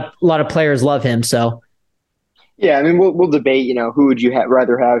like a lot of players love him. So, yeah, we'll debate. Who would you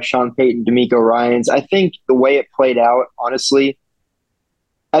rather have, Sean Payton, DeMeco Ryans? I think the way it played out, honestly,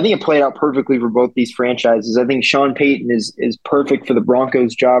 I think it played out perfectly for both these franchises. I think Sean Payton is perfect for the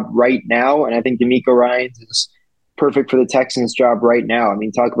Broncos job right now, and I think DeMeco Ryans is perfect for the Texans job right now.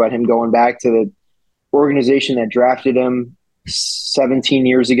 Talk about him going back to the organization that drafted him 16, 17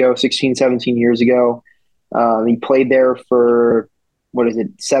 years ago. He played there for,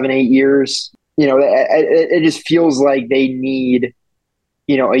 7, 8 years. It just feels like they need,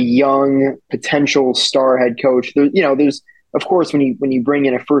 a young potential star head coach. There's of course, when you bring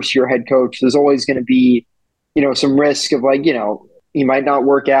in a first-year head coach, there's always going to be, some risk of he might not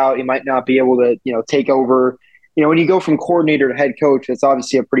work out. He might not be able to, take over. When you go from coordinator to head coach, that's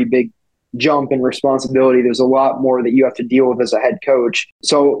obviously a pretty big jump in responsibility. There's a lot more that you have to deal with as a head coach.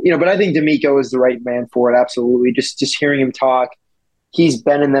 So, but I think DeMeco is the right man for it. Absolutely. Just hearing him talk, he's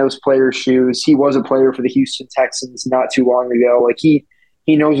been in those players' shoes. He was a player for the Houston Texans not too long ago. He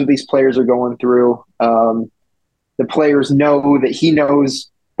knows what these players are going through. The players know that he knows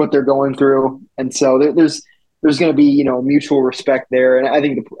what they're going through. And so there's going to be, mutual respect there. And I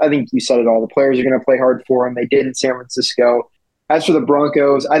think you said it all. The players are going to play hard for him. They did in San Francisco. As for the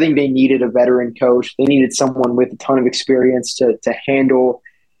Broncos, I think they needed a veteran coach. They needed someone with a ton of experience to handle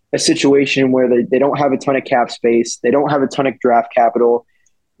a situation where they don't have a ton of cap space. They don't have a ton of draft capital.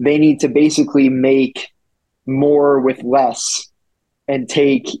 They need to basically make more with less and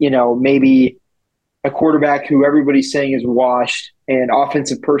take, maybe a quarterback who everybody's saying is washed and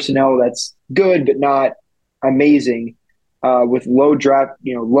offensive personnel that's good but not amazing, with low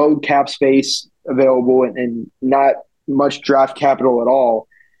cap space available and not much draft capital at all,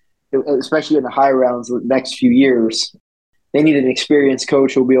 especially in the high rounds the next few years. They need an experienced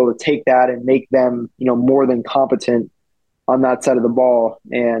coach who will be able to take that and make them, more than competent on that side of the ball.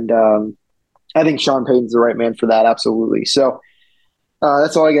 And I think Sean Payton's the right man for that. Absolutely. So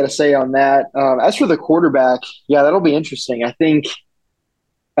that's all I got to say on that. As for the quarterback, yeah, that'll be interesting. I think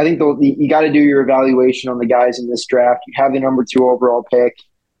you got to do your evaluation on the guys in this draft. You have the number 2 overall pick.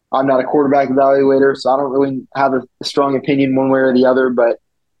 I'm not a quarterback evaluator, so I don't really have a strong opinion one way or the other. But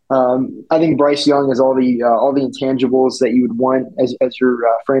I think Bryce Young has all the intangibles that you would want as your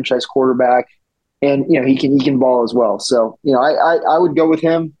franchise quarterback, and he can ball as well. So I would go with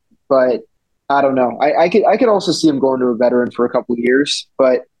him, but I don't know. I could also see him going to a veteran for a couple of years,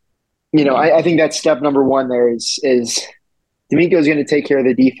 but I think that's step number 1. There is DeMeco's going to take care of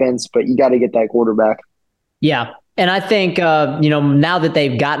the defense, but you got to get that quarterback. Yeah. And I think, now that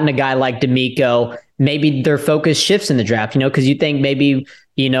they've gotten a guy like DeMeco, maybe their focus shifts in the draft, because you think maybe,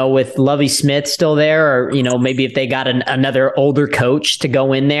 with Lovie Smith still there, or, maybe if they got another older coach to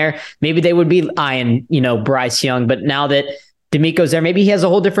go in there, maybe they would be eyeing, Bryce Young. But now that DeMeco's there, maybe he has a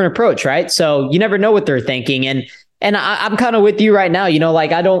whole different approach, right? So you never know what they're thinking. And I'm kind of with you right now,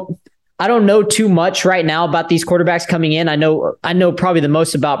 I don't know too much right now about these quarterbacks coming in. I know probably the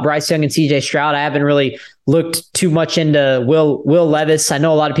most about Bryce Young and CJ Stroud. I haven't really looked too much into Will Levis. I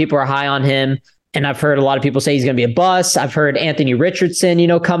know a lot of people are high on him, and I've heard a lot of people say he's going to be a bust. I've heard Anthony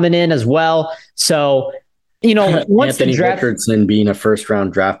Richardson, coming in as well. So, once Anthony Richardson being a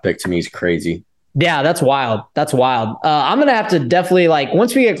first-round draft pick to me is crazy. Yeah, that's wild. I'm going to have to definitely,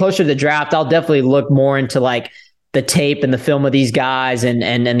 once we get closer to the draft, I'll definitely look more into the tape and the film of these guys and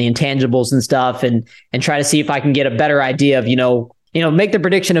the intangibles and stuff and try to see if I can get a better idea of, make the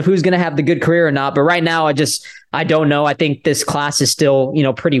prediction of who's going to have the good career or not. But right now, I don't know. I think this class is still,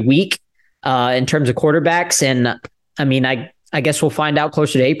 pretty weak in terms of quarterbacks. And I mean, I guess we'll find out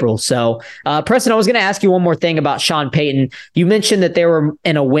closer to April. So, Preston, I was going to ask you one more thing about Sean Payton. You mentioned that they were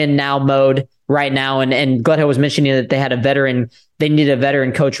in a win now mode right now. And Gledhill was mentioning that they need a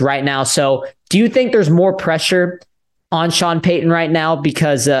veteran coach right now. So do you think there's more pressure on Sean Payton right now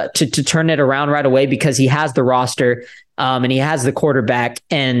because to turn it around right away because he has the roster and he has the quarterback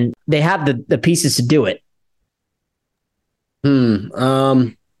and they have the pieces to do it?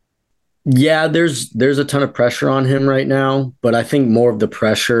 Yeah, there's a ton of pressure on him right now, but I think more of the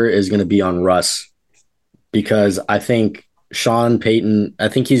pressure is going to be on Russ because I think Sean Payton, I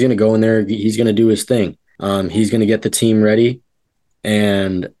think he's going to go in there. He's going to do his thing. He's going to get the team ready.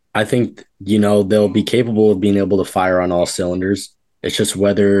 And I think, they'll be capable of being able to fire on all cylinders. It's just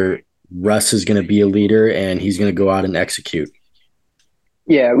whether Russ is going to be a leader and he's going to go out and execute.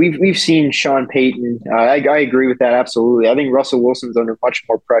 Yeah, we've seen Sean Payton. I agree with that absolutely. I think Russell Wilson's under much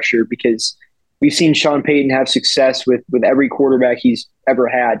more pressure because we've seen Sean Payton have success with every quarterback he's ever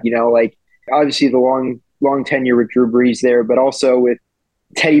had. Obviously the long tenure with Drew Brees there, but also with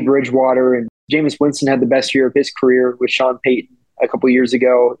Teddy Bridgewater, and Jameis Winston had the best year of his career with Sean Payton a couple of years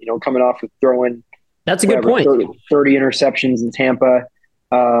ago. Coming off of throwing that's a good point 30 interceptions in Tampa.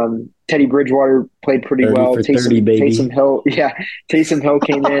 Teddy Bridgewater played pretty well. Taysom Hill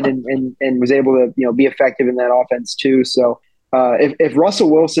came in and was able to be effective in that offense too. So if Russell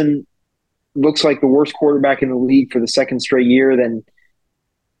Wilson looks like the worst quarterback in the league for the second straight year, then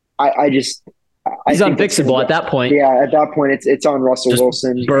he's unfixable at that point. Yeah, at that point it's on Russell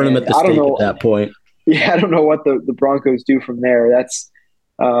Wilson. Burn him at the stake at that point. Yeah, I don't know what the Broncos do from there. That's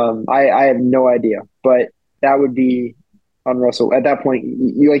I have no idea, but that would be on Russell. At that point,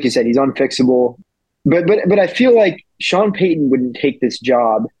 like you said, he's unfixable. But I feel like Sean Payton wouldn't take this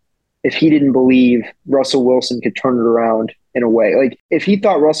job if he didn't believe Russell Wilson could turn it around in a way. Like if he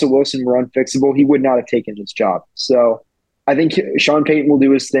thought Russell Wilson were unfixable, he would not have taken this job. So I think Sean Payton will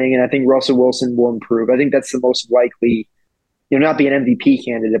do his thing, and I think Russell Wilson will improve. I think that's the most likely, not be an MVP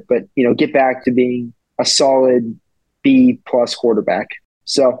candidate, but get back to being a solid B+ quarterback.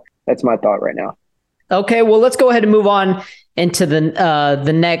 So that's my thought right now. Okay, well, let's go ahead and move on into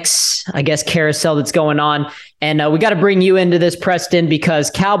the next, I guess, carousel that's going on. And we got to bring you into this, Preston, because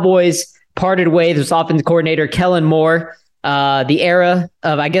Cowboys parted ways with offensive coordinator Kellen Moore. The era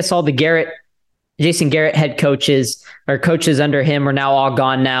of, I guess, all the Jason Garrett head coaches or coaches under him are now all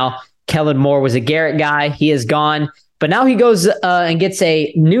gone now. Kellen Moore was a Garrett guy. He is gone. But now he goes and gets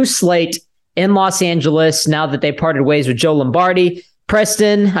a new slate in Los Angeles now that they parted ways with Joe Lombardi.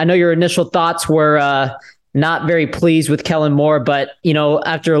 Preston, I know your initial thoughts were not very pleased with Kellen Moore, but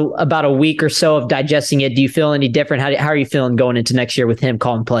after about a week or so of digesting it, do you feel any different? How are you feeling going into next year with him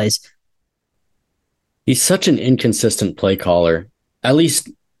calling plays? He's such an inconsistent play caller. At least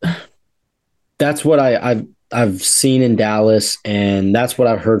that's what I've seen in Dallas, and that's what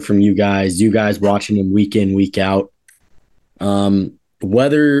I've heard from you guys watching him week in, week out.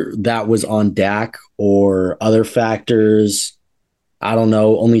 Whether that was on Dak or other factors, I don't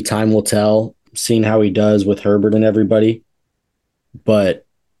know. Only time will tell, seeing how he does with Herbert and everybody. But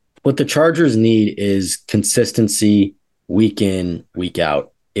what the Chargers need is consistency week in, week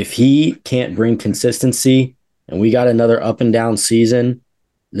out. If he can't bring consistency and we got another up and down season,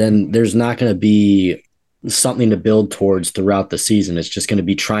 then there's not going to be something to build towards throughout the season. It's just going to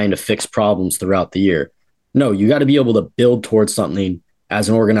be trying to fix problems throughout the year. No, you got to be able to build towards something as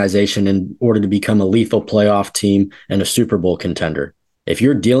an organization in order to become a lethal playoff team and a Super Bowl contender. If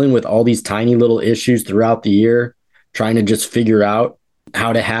you're dealing with all these tiny little issues throughout the year, trying to just figure out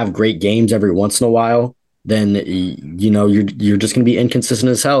how to have great games every once in a while, then you're just going to be inconsistent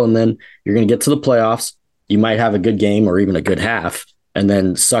as hell. And then you're going to get to the playoffs. You might have a good game or even a good half and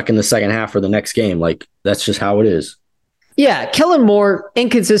then suck in the second half for the next game. Like that's just how it is. Yeah, Kellen Moore,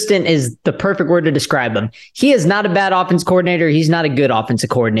 inconsistent is the perfect word to describe him. He is not a bad offense coordinator. He's not a good offensive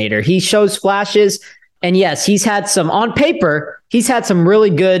coordinator. He shows flashes. And yes, on paper, he's had some really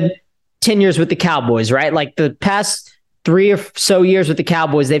good tenures with the Cowboys, right? Like the past 3 or so years with the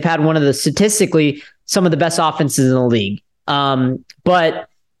Cowboys, they've had one of the statistically some of the best offenses in the league. But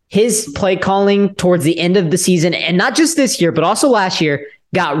his play calling towards the end of the season, and not just this year, but also last year,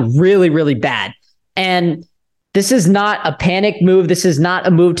 got really, really bad. And this is not a panic move. This is not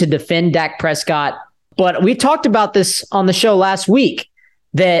a move to defend Dak Prescott. But we talked about this on the show last week,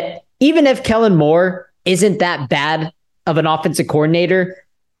 that even if Kellen Moore isn't that bad of an offensive coordinator,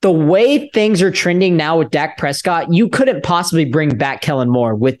 the way things are trending now with Dak Prescott, you couldn't possibly bring back Kellen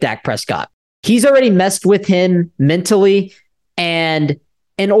Moore with Dak Prescott. He's already messed with him mentally. And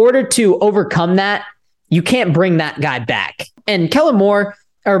in order to overcome that, you can't bring that guy back. And Kellen Moore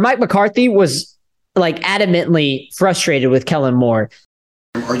or Mike McCarthy was like adamantly frustrated with Kellen Moore.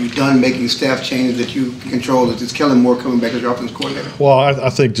 Are you done making staff changes that you control? Is this Kellen Moore coming back as your offensive coordinator? Well, I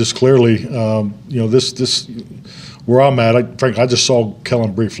think just clearly, this where I'm at. Frankly, I just saw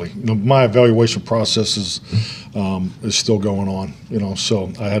Kellen briefly. My evaluation process is still going on.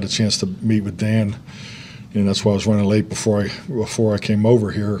 So I had a chance to meet with Dan, and that's why I was running late before I came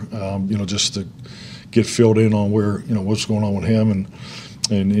over here. Just to get filled in on where what's going on with him and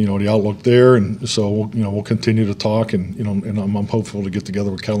the outlook there, and so we'll continue to talk, and I'm hopeful to get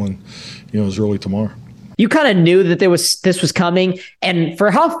together with Kellen, as early tomorrow. You kind of knew that this was coming, and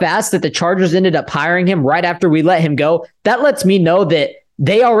for how fast that the Chargers ended up hiring him right after we let him go, that lets me know that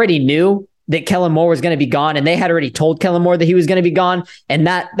they already knew that Kellen Moore was going to be gone, and they had already told Kellen Moore that he was going to be gone, and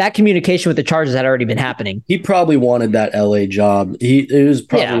that communication with the Chargers had already been happening. He probably wanted that LA job. It was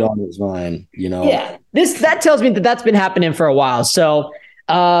probably on his mind, Yeah, that tells me that that's been happening for a while. So.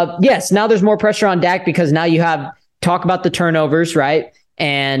 Yes, now there's more pressure on Dak because now you have talk about the turnovers, right?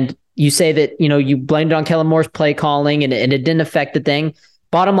 And you say that, you blamed it on Kellen Moore's play calling and it didn't affect the thing.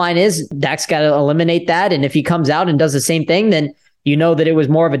 Bottom line is Dak's got to eliminate that. And if he comes out and does the same thing, then you know that it was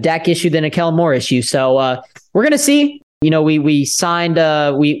more of a Dak issue than a Kellen Moore issue. So we're going to see. We signed,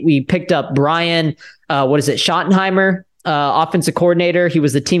 we picked up Brian, Schottenheimer, offensive coordinator. He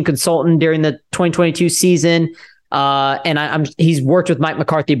was the team consultant during the 2022 season. And he's worked with Mike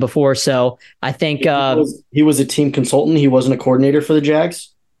McCarthy before, so I think he was a team consultant. He wasn't a coordinator for the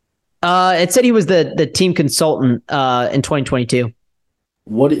Jags. It said he was the team consultant in 2022.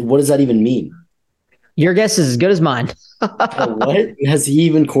 What does that even mean? Your guess is as good as mine. What has he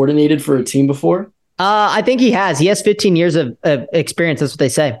even coordinated for a team before? I think he has. He has 15 years of experience. That's what they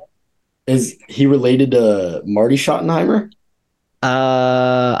say. Is he related to Marty Schottenheimer?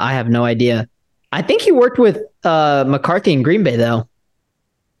 I have no idea. I think he worked with McCarthy in Green Bay, though.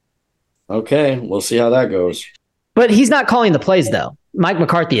 Okay, we'll see how that goes. But he's not calling the plays, though. Mike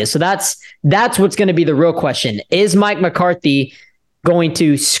McCarthy is. So that's what's going to be the real question. Is Mike McCarthy going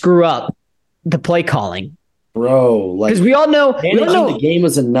to screw up the play calling? Bro, because we all know the game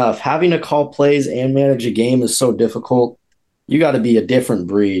is enough. Having to call plays and manage a game is so difficult. You got to be a different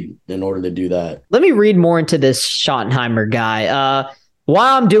breed in order to do that. Let me read more into this Schottenheimer guy.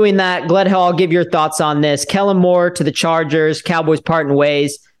 While I'm doing that, Gledhill, I'll give your thoughts on this. Kellen Moore to the Chargers, Cowboys parting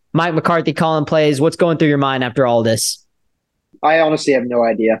ways, Mike McCarthy calling plays. What's going through your mind after all this? I honestly have no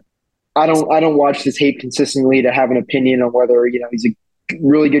idea. I don't watch the tape consistently to have an opinion on whether he's a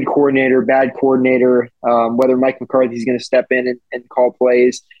really good coordinator, bad coordinator, whether Mike McCarthy is going to step in and call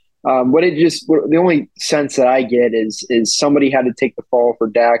plays. The only sense that I get is somebody had to take the fall for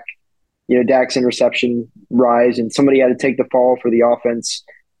Dak. Dak's interception rise, and somebody had to take the fall for the offense.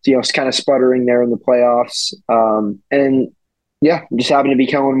 It's kind of sputtering there in the playoffs. Just happened to be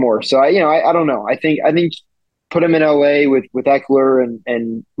Kellen Moore. So I don't know. I think put him in LA with Eckler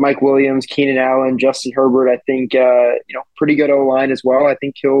and Mike Williams, Keenan Allen, Justin Herbert. I think pretty good O-line as well. I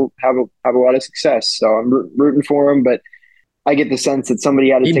think he'll have a lot of success. So I'm rooting for him, but I get the sense that somebody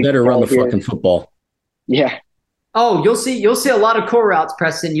had to take the fall. He better run the fucking football. Yeah. Oh, you'll see a lot of curl routes,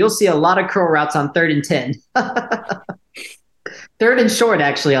 Preston. You'll see a lot of curl routes on 3rd and 10. 3rd and short,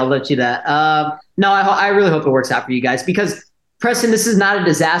 actually, I'll let you that. No, I really hope it works out for you guys because, Preston, this is not a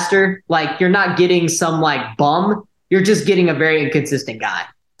disaster. Like, you're not getting some, bum. You're just getting a very inconsistent guy.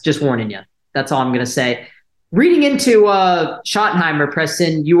 Just warning you. That's all I'm going to say. Reading into Schottenheimer,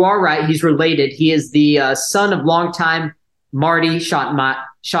 Preston, you are right. He's related. He is the son of longtime Marty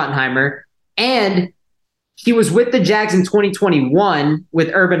Schottenheimer, and he was with the Jags in 2021 with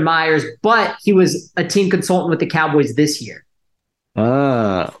Urban Myers, but he was a team consultant with the Cowboys this year.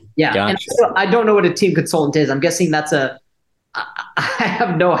 Yeah. Gotcha. And I don't know what a team consultant is. I'm guessing I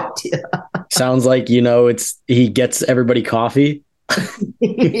have no idea. Sounds like, he gets everybody coffee. I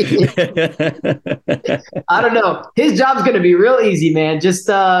don't know. His job's going to be real easy, man. Just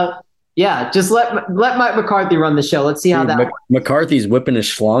let Mike McCarthy run the show. Let's see how that McCarthy's whipping his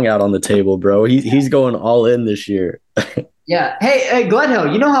schlong out on the table, bro. He's going all in this year. Yeah. Hey,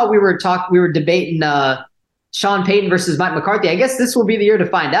 Gledhill, you know how we were debating Sean Payton versus Mike McCarthy? I guess this will be the year to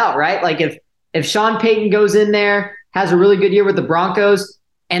find out, right? Like if Sean Payton goes in there, has a really good year with the Broncos,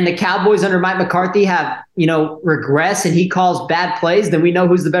 and the Cowboys under Mike McCarthy have, regress and he calls bad plays, then we know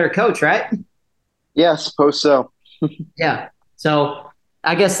who's the better coach, right? Yeah, I suppose so. Yeah. So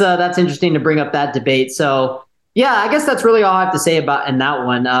I guess that's interesting to bring up that debate. So Yeah, I guess that's really all I have to say about in that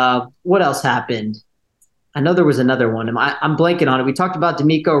one. What else happened? I know there was another one. I'm blanking on it. We talked about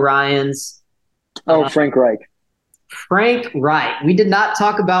D'Amico Ryans. Frank Reich. Frank Wright. We did not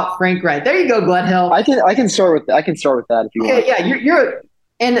talk about Frank Wright. There you go, Gledhill. I can start with that if you want. Yeah, you're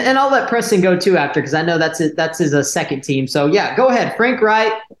and I'll let Preston go too after because I know that's his second team. So yeah, go ahead, Frank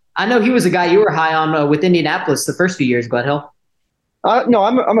Wright. I know he was a guy you were high on with Indianapolis the first few years, Gledhill. No,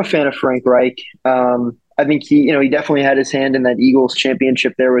 I'm a fan of Frank Reich. I think he definitely had his hand in that Eagles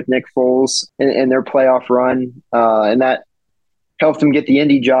championship there with Nick Foles and their playoff run, and that helped him get the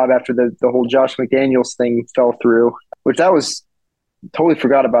Indy job after the whole Josh McDaniels thing fell through, which that was totally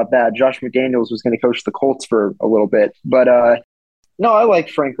forgot about that. Josh McDaniels was going to coach the Colts for a little bit, but no, I like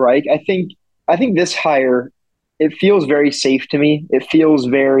Frank Reich. I think this hire, it feels very safe to me. It feels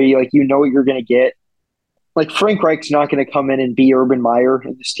very like you know what you're going to get. Like Frank Reich's not going to come in and be Urban Meyer,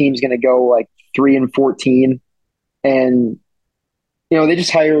 and this team's going to go like 3-14, and they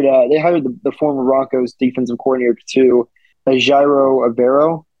just hired the former Broncos defensive coordinator too. Jairo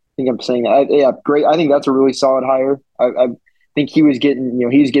Avero. I think I'm saying that. Yeah, great. I think that's a really solid hire. I think he was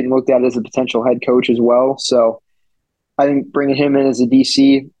getting looked at as a potential head coach as well. So I think bringing him in as a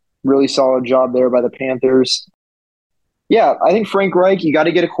DC, really solid job there by the Panthers. Yeah, I think Frank Reich, you got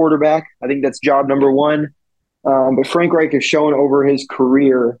to get a quarterback. I think that's job number one. But Frank Reich has shown over his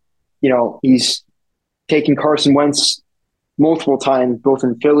career, he's taken Carson Wentz multiple times, both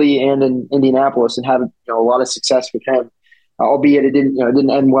in Philly and in Indianapolis, and had a lot of success with him. Albeit it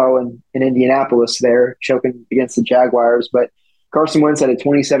didn't end well in Indianapolis there, choking against the Jaguars. But Carson Wentz had a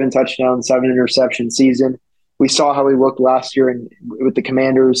 27 touchdown, 7 interception season. We saw how he looked last year with the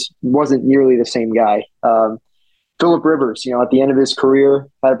Commanders. Wasn't nearly the same guy. Phillip Rivers, at the end of his career,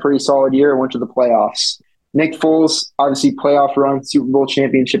 had a pretty solid year and went to the playoffs. Nick Foles, obviously playoff run, Super Bowl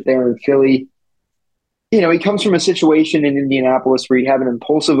championship there in Philly. He comes from a situation in Indianapolis where you have an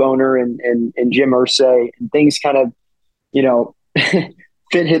impulsive owner and Jim Irsay, and things kind of,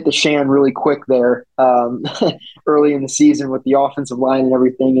 hit the shan really quick there early in the season with the offensive line and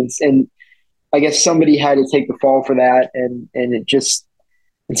everything. And I guess somebody had to take the fall for that. And it just,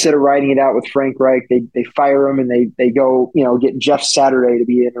 instead of riding it out with Frank Reich, they fire him and they go, get Jeff Saturday to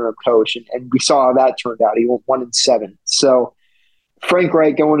be interim coach. And we saw how that turned out. He went 1-7. So Frank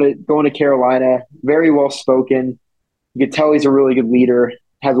Reich going to Carolina, very well spoken. You could tell he's a really good leader,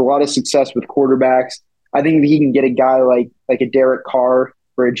 has a lot of success with quarterbacks. I think if he can get a guy like a Derek Carr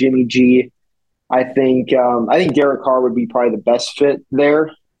or a Jimmy G, I think Derek Carr would be probably the best fit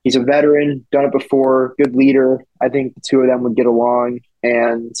there. He's a veteran, done it before, good leader. I think the two of them would get along,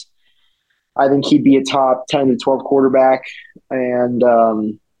 and I think he'd be a top 10 to 12 quarterback. And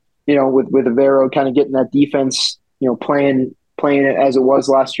with Avero kind of getting that defense, playing it as it was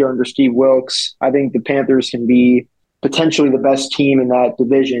last year under Steve Wilkes, I think the Panthers can be potentially the best team in that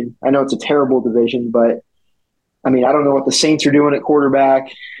division. I know it's a terrible division, but I don't know what the Saints are doing at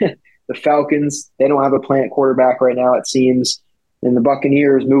quarterback. The Falcons, they don't have a plant quarterback right now, it seems. And the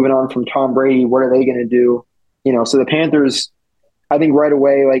Buccaneers, moving on from Tom Brady, what are they going to do? So the Panthers, I think right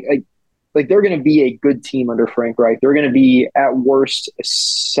away, like they're going to be a good team under Frank Reich. They're going to be at worst a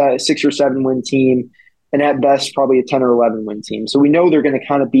 6 or 7 win team, and at best probably a 10 or 11 win team. So we know they're going to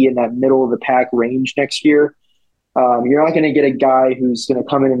kind of be in that middle of the pack range next year. You're not going to get a guy who's going to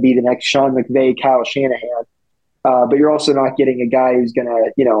come in and be the next Sean McVay, Kyle Shanahan, but you're also not getting a guy who's going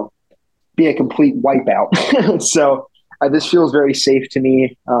to, be a complete wipeout. So this feels very safe to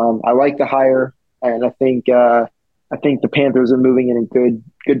me. I like the hire, and I think the Panthers are moving in a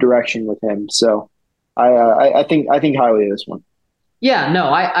good direction with him. So I think highly of this one. Yeah,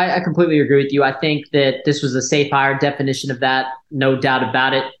 no, I completely agree with you. I think that this was a safe hire, definition of that, no doubt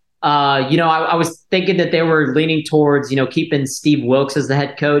about it. I was thinking that they were leaning towards, keeping Steve Wilkes as the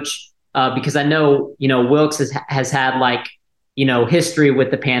head coach because I know, Wilkes has had history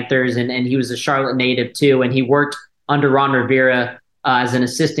with the Panthers and he was a Charlotte native too. And he worked under Ron Rivera as an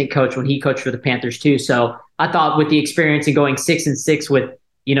assistant coach when he coached for the Panthers too. So I thought with the experience and going 6-6 with,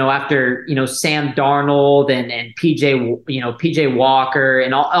 after, Sam Darnold and PJ Walker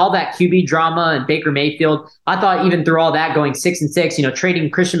and all that QB drama and Baker Mayfield, I thought even through all that going 6-6, trading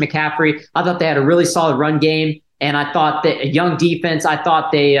Christian McCaffrey, I thought they had a really solid run game. And I thought that a young defense, I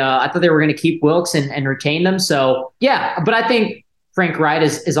thought they were going to keep Wilkes and retain them. So yeah, but I think Frank Reich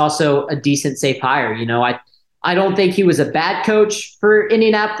is also a decent safe hire. I don't think he was a bad coach for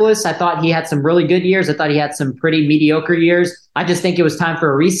Indianapolis. I thought he had some really good years. I thought he had some pretty mediocre years. I just think it was time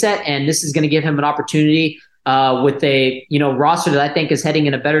for a reset, and this is going to give him an opportunity with a roster that I think is heading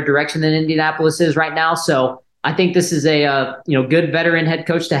in a better direction than Indianapolis is right now. So I think this is a good veteran head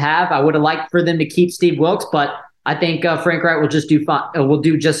coach to have. I would have liked for them to keep Steve Wilks, but I think Frank Wright will just do fine. Will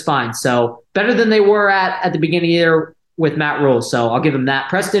do just fine. So better than they were at the beginning of the year with Matt Rule. So I'll give him that.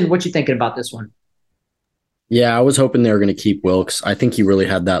 Preston, what you thinking about this one? Yeah, I was hoping they were going to keep Wilks. I think he really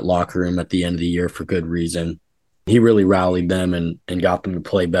had that locker room at the end of the year for good reason. He really rallied them and got them to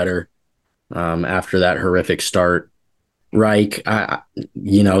play better after that horrific start. Reich,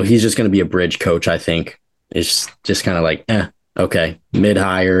 he's just going to be a bridge coach, I think. It's just kind of like, okay,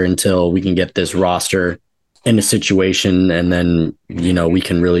 mid-hire until we can get this roster in a situation, and then, we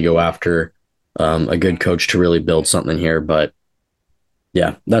can really go after a good coach to really build something here. But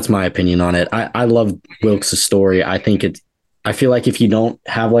yeah, that's my opinion on it. I love Wilks' story. I feel like if you don't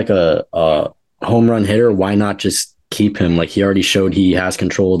have like a home run hitter, why not just keep him? Like, he already showed he has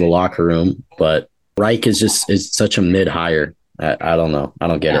control of the locker room, but Reich is such a mid-hire. I don't know. I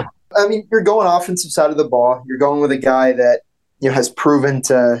don't get it. I mean, you're going offensive side of the ball. You're going with a guy that has proven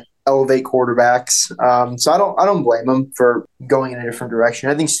to elevate quarterbacks. So I don't blame him for going in a different direction.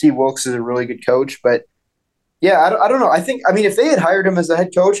 I think Steve Wilks is a really good coach, but yeah, I don't know. I mean, if they had hired him as a head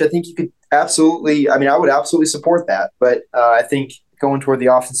coach, I think you could absolutely. I mean, I would absolutely support that. But I think going toward the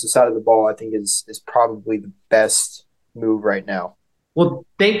offensive side of the ball, I think is probably the best move right now. Well,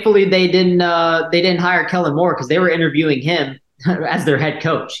 thankfully they didn't hire Kellen Moore because they were interviewing him as their head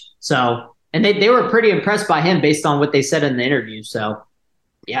coach. So, and they were pretty impressed by him based on what they said in the interview. So,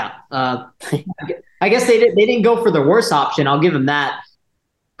 yeah, I guess they didn't go for the worst option. I'll give them that.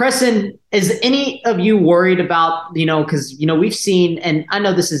 Preston, is any of you worried about, because, we've seen, and I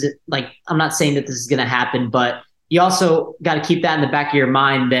know this isn't like, I'm not saying that this is going to happen, but you also got to keep that in the back of your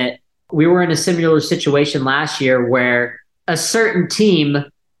mind that we were in a similar situation last year where a certain team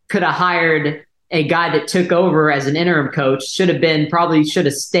could have hired a guy that took over as an interim coach, should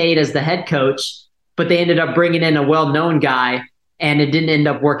have stayed as the head coach, but they ended up bringing in a well-known guy and it didn't end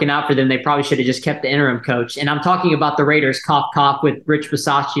up working out for them. They probably should have just kept the interim coach. And I'm talking about the Raiders, cough, with Rich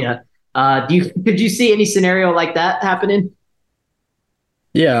Bisaccia. Could you see any scenario like that happening?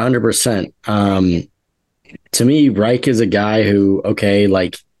 Yeah, 100%. To me, Reich is a guy who,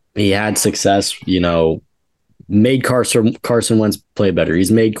 he had success, made Carson Wentz play better.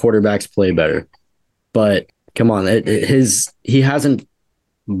 He's made quarterbacks play better. But come on, he hasn't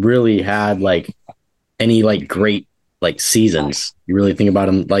really had any great seasons. You really think about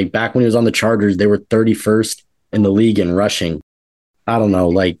him, back when he was on the Chargers, they were 31st in the league in rushing. I don't know,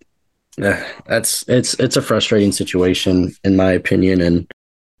 it's a frustrating situation in my opinion. And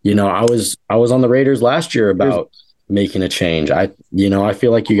I was on the Raiders last year about making a change. I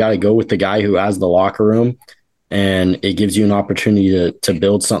feel like you got to go with the guy who has the locker room, and it gives you an opportunity to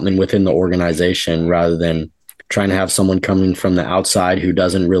build something within the organization rather than trying to have someone coming from the outside who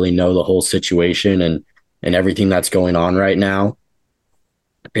doesn't really know the whole situation and everything that's going on right now,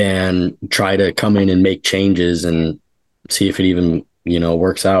 and try to come in and make changes and see if it even,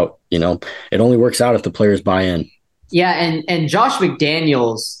 works out. It only works out if the players buy in. Yeah. And Josh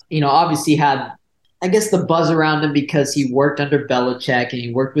McDaniels, obviously had, I guess, the buzz around him because he worked under Belichick and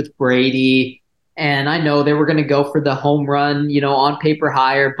he worked with Brady. And I know they were going to go for the home run, on paper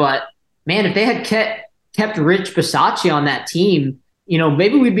hire. But man, if they had kept Rich Bisaccia on that team,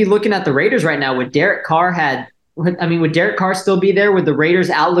 maybe we'd be looking at the Raiders right now. Would Derek Carr still be there? Would the Raiders'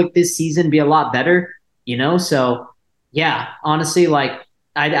 outlook this season be a lot better? So yeah, honestly,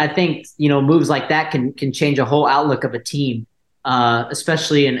 I think, moves like that can change a whole outlook of a team,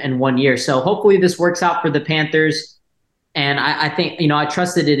 especially in 1 year. So hopefully this works out for the Panthers. And I think, I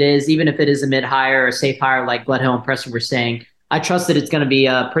trust that it is, even if it is a mid-hire or a safe hire, like Gledhill and Preston were saying, I trust that it's going to be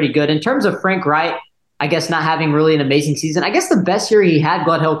pretty good. In terms of Frank Wright, I guess not having really an amazing season. I guess the best year he had,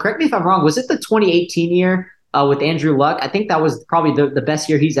 Gledhill, correct me if I'm wrong, was it the 2018 year with Andrew Luck? I think that was probably the best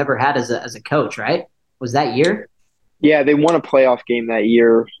year he's ever had as a coach, right? Was that year? Yeah, they won a playoff game that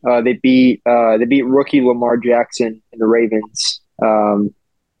year. They beat rookie Lamar Jackson and the Ravens,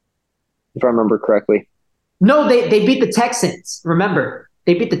 if I remember correctly. No, they beat the Texans. Remember,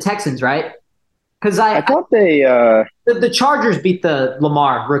 they beat the Texans, right? Because I thought they the Chargers beat the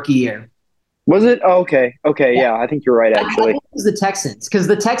Lamar rookie year. Was it? Oh, okay. Yeah, I think you're right, actually. I think it was the Texans, because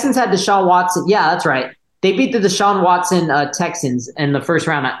the Texans had Deshaun Watson. Yeah, that's right. They beat the Deshaun Watson Texans in the first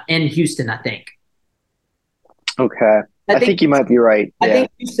round in Houston, I think. Okay. I think you might be right. I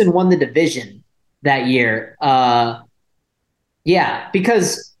think Houston won the division that year. Yeah,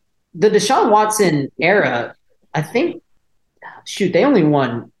 because the Deshaun Watson era, I think, they only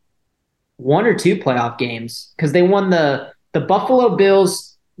won 1 or 2 playoff games, because they won the Buffalo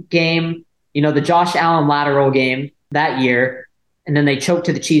Bills game, the Josh Allen lateral game that year, and then they choked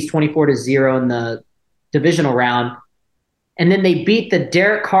to the Chiefs 24-0 in the divisional round. And then they beat the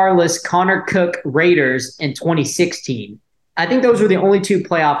Derek Carless, Connor Cook Raiders in 2016. I think those were the only 2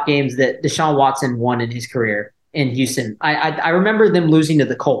 playoff games that Deshaun Watson won in his career in Houston. I remember them losing to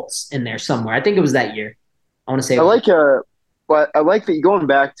the Colts in there somewhere. I think it was that year. I want to say. I like that you're going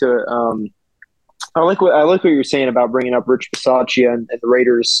back to. I like what you're saying about bringing up Rich Bisaccia and the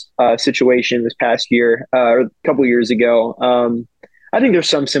Raiders situation this past year or a couple of years ago. I think there's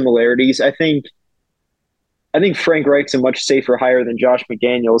some similarities. I think Frank Reich's a much safer hire than Josh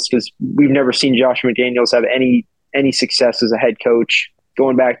McDaniels because we've never seen Josh McDaniels have any success as a head coach.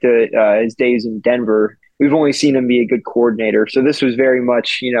 Going back to his days in Denver, we've only seen him be a good coordinator. So this was very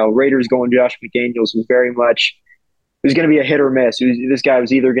much, Raiders going Josh McDaniels was very much, it was going to be a hit or miss. This guy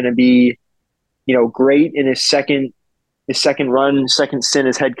was either going to be, great in his second stint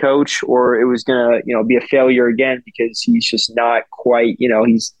as head coach, or it was going to, be a failure again because he's just not quite,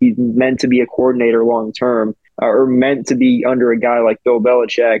 he's meant to be a coordinator long term. Or meant to be under a guy like Bill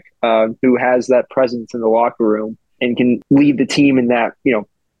Belichick, who has that presence in the locker room and can lead the team in that,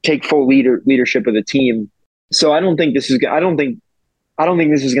 take full leadership of the team. So I don't think this is going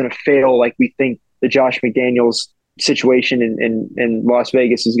to fail like we think the Josh McDaniels situation in Las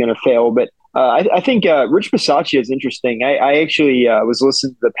Vegas is going to fail. But I think Rich Bisaccia is interesting. I actually was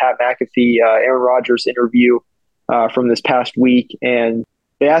listening to the Pat McAfee, Aaron Rodgers interview from this past week, and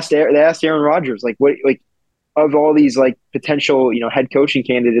they asked Aaron Rodgers of all these potential head coaching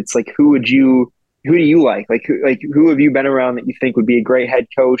candidates, who do you like? Who have you been around that you think would be a great head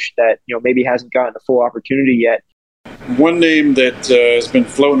coach that maybe hasn't gotten a full opportunity yet? One name that has been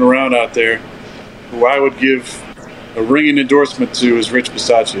floating around out there, who I would give a ringing endorsement to, is Rich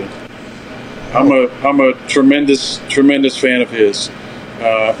Bisaccia. I'm a tremendous fan of his.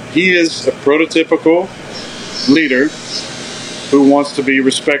 He is a prototypical leader who wants to be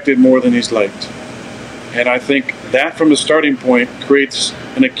respected more than he's liked. And I think that from the starting point creates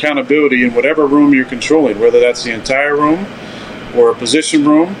an accountability in whatever room you're controlling, whether that's the entire room or a position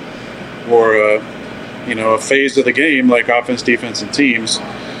room or a phase of the game like offense, defense, and teams.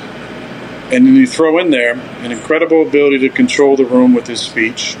 And then you throw in there an incredible ability to control the room with his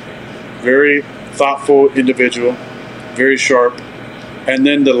speech. Very thoughtful individual, very sharp, and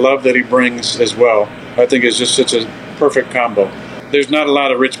then the love that he brings as well, I think is just such a perfect combo. There's not a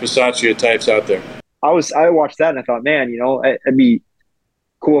lot of Rich Bisaccia types out there. I watched that and I thought, man, it'd be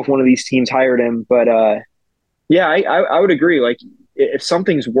cool if one of these teams hired him. But I would agree. If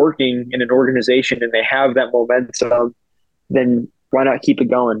something's working in an organization and they have that momentum, then why not keep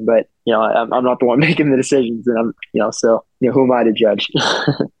it going? But I'm not the one making the decisions, and who am I to judge?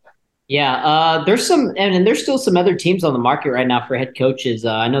 Yeah, there's still some other teams on the market right now for head coaches.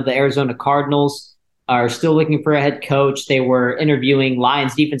 I know the Arizona Cardinals are still looking for a head coach. They were interviewing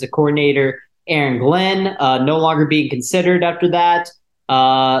Lions defensive coordinator Aaron Glenn, no longer being considered after that.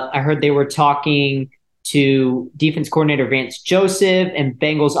 I heard they were talking to defense coordinator Vance Joseph and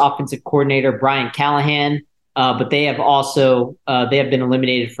Bengals offensive coordinator Brian Callahan, but they have been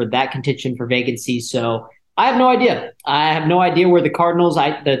eliminated for that contention for vacancies. So I have no idea. I have no idea where the Cardinals,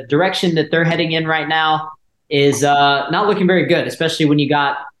 the direction that they're heading in right now is not looking very good, especially when you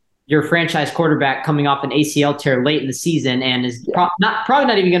got your franchise quarterback coming off an ACL tear late in the season and is probably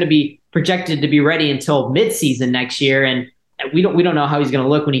not even going to be projected to be ready until midseason next year. And we don't know how he's going to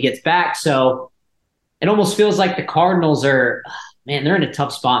look when he gets back. So it almost feels like the Cardinals are, man, they're in a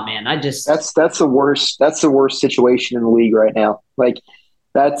tough spot, man. That's the worst. That's the worst situation in the league right now. They're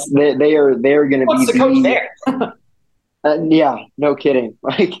going to be the coach there. Yeah, no kidding.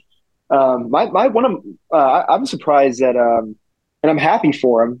 I'm surprised that, and I'm happy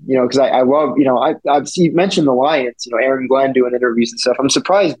for him, because I love, you mentioned the Lions, Aaron Glenn doing interviews and stuff. I'm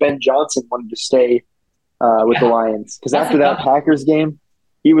surprised Ben Johnson wanted to stay with the Lions, because after that Packers game,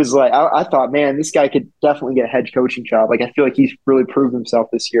 he was like, I thought, man, this guy could definitely get a head coaching job. I feel like he's really proved himself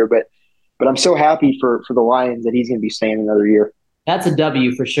this year, but I'm so happy for the Lions that he's going to be staying another year. That's a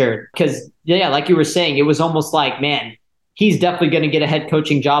W for sure. Because, like you were saying, it was almost like, man, he's definitely going to get a head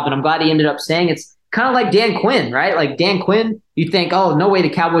coaching job. And I'm glad he ended up saying it's kind of like Dan Quinn, right? Like Dan Quinn, you think, oh, no way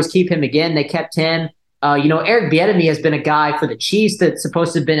the Cowboys keep him again. They kept him. Eric Bieniemy has been a guy for the Chiefs that's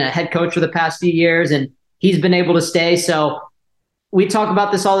supposed to have been a head coach for the past few years, and he's been able to stay. So we talk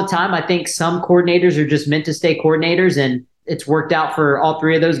about this all the time. I think some coordinators are just meant to stay coordinators, and it's worked out for all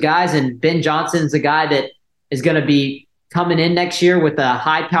three of those guys. And Ben Johnson's the guy that is going to be coming in next year with a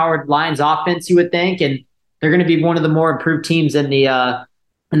high-powered Lions offense, you would think, and they're going to be one of the more improved teams in the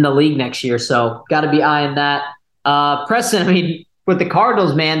league next year. So got to be eyeing that. Preston, with the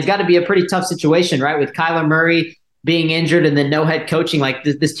Cardinals, man, it's got to be a pretty tough situation, right? With Kyler Murray being injured and then no head coaching, like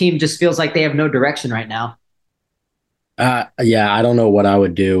this team just feels like they have no direction right now. Yeah, I don't know what I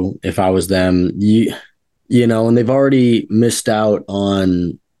would do if I was them. And they've already missed out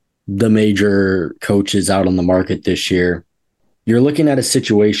on the major coaches out on the market this year. You're looking at a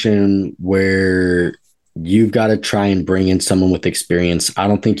situation where you've got to try and bring in someone with experience. I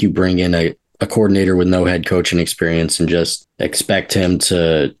don't think you bring in a coordinator with no head coaching experience and just expect him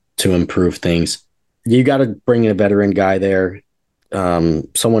to improve things. You got to bring in a veteran guy there,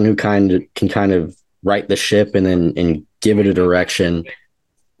 someone who can kind of right the ship and give it a direction.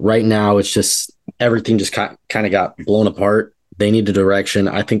 Right now, it's just everything just kind of got blown apart. They need a direction.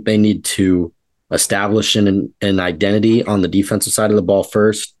 I think they need to establish an identity on the defensive side of the ball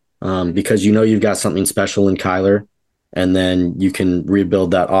first, because you've got something special in Kyler, and then you can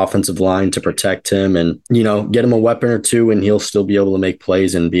rebuild that offensive line to protect him and, get him a weapon or two, and he'll still be able to make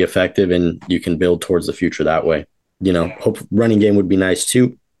plays and be effective, and you can build towards the future that way. Hope running game would be nice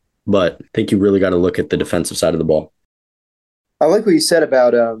too, but I think you really got to look at the defensive side of the ball. I like what you said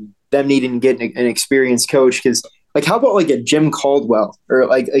about them needing to get an experienced coach, because how about like a Jim Caldwell or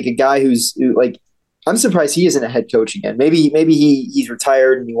like a guy who I'm surprised he isn't a head coach again. Maybe he's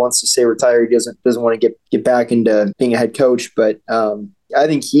retired and he wants to stay retired. He doesn't want to get back into being a head coach. But I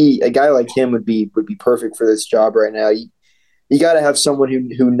think a guy like him would be perfect for this job right now. You got to have someone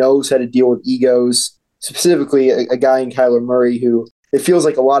who knows how to deal with egos, specifically a guy in Kyler Murray who it feels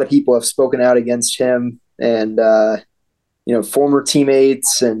like a lot of people have spoken out against him and former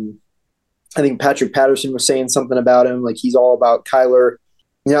teammates, and I think Patrick Patterson was saying something about him, like he's all about Kyler.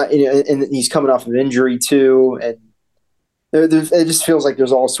 And he's coming off of injury too, and it just feels like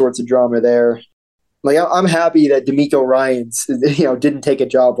there's all sorts of drama there. Like I'm happy that DeMeco Ryans, didn't take a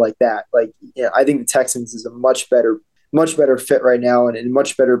job like that. I think the Texans is a much better fit right now and in a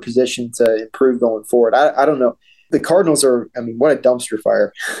much better position to improve going forward. I don't know. The Cardinals are, what a dumpster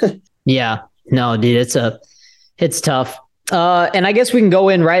fire. Yeah, no, dude, it's tough. And I guess we can go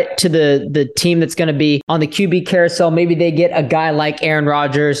in right to the team that's going to be on the QB carousel. Maybe they get a guy like Aaron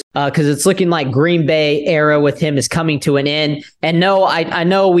Rodgers, because it's looking like Green Bay era with him is coming to an end. And no, I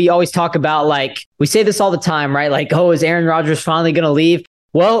know we always talk about, we say this all the time, right? Is Aaron Rodgers finally going to leave?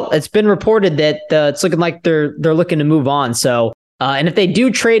 Well, it's been reported that it's looking like they're looking to move on. So, and if they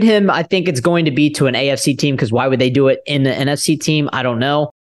do trade him, I think it's going to be to an AFC team, because why would they do it in the NFC team? I don't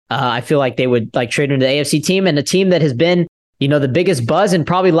know. I feel like they would trade him to the AFC team, and a team that has been the biggest buzz and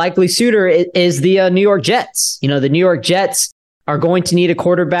probably likely suitor is the New York Jets. The New York Jets are going to need a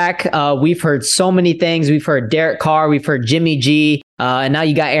quarterback. We've heard so many things. We've heard Derek Carr. We've heard Jimmy G. And now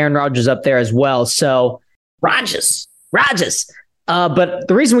you got Aaron Rodgers up there as well. So Rodgers. But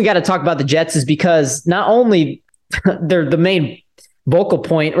the reason we got to talk about the Jets is because not only they're the main vocal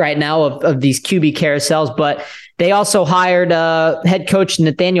point right now of these QB carousels, but they also hired head coach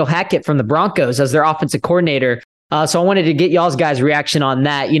Nathaniel Hackett from the Broncos as their offensive coordinator. So I wanted to get y'all's guys' reaction on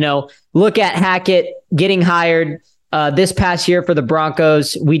that. Look at Hackett getting hired this past year for the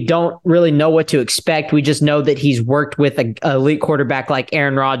Broncos. We don't really know what to expect. We just know that he's worked with an elite quarterback like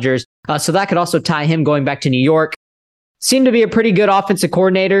Aaron Rodgers. So that could also tie him going back to New York. Seemed to be a pretty good offensive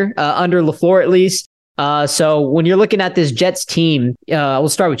coordinator under LaFleur, at least. So when you're looking at this Jets team, we'll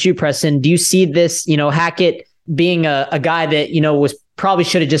start with you, Preston. Do you see this, Hackett being a guy that, was probably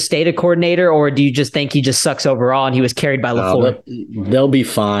should have just stayed a coordinator, or do you just think he just sucks overall and he was carried by LaFleur? They'll be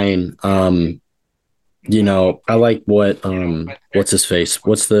fine. I like what's his face?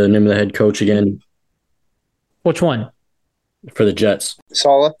 What's the name of the head coach again? Which one? For the Jets.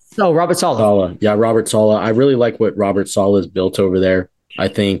 Saleh. Oh, Robert Saleh. Yeah, Robert Saleh. I really like what Robert Saleh has built over there. I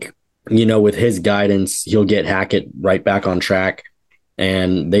think, with his guidance, he'll get Hackett right back on track,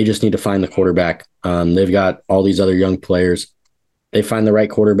 and they just need to find the quarterback. They've got all these other young players. They find the right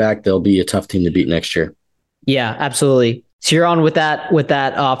quarterback, they'll be a tough team to beat next year. Yeah, absolutely. So you're on with that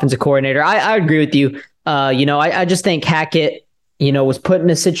offensive coordinator. I agree with you. I just think Hackett, was put in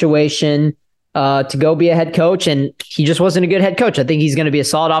a situation to go be a head coach, and he just wasn't a good head coach. I think he's going to be a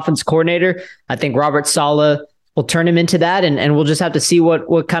solid offensive coordinator. I think Robert Saleh will turn him into that, and we'll just have to see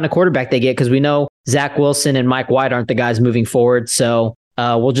what kind of quarterback they get, because we know Zach Wilson and Mike White aren't the guys moving forward. So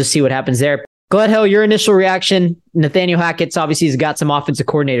we'll just see what happens there. Gledhill, your initial reaction. Nathaniel Hackett's obviously has got some offensive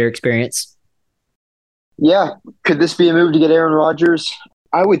coordinator experience. Yeah. Could this be a move to get Aaron Rodgers?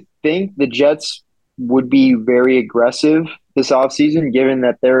 I would think the Jets would be very aggressive this offseason, given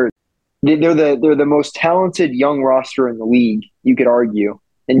that they're the most talented young roster in the league, you could argue.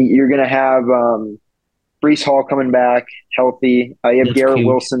 And you're going to have Breece Hall coming back healthy. You have Garrett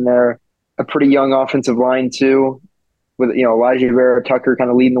Wilson there, a pretty young offensive line too, with Elijah Vera Tucker kind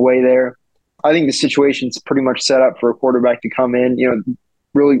of leading the way there. I think the situation's pretty much set up for a quarterback to come in.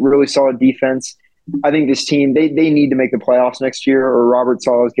 Really, really solid defense. I think this team they need to make the playoffs next year, or Robert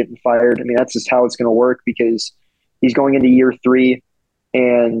Saleh is getting fired. I mean, that's just how it's going to work because he's going into year 3,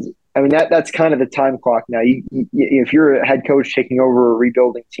 and I mean that's kind of the time clock now. If you're a head coach taking over a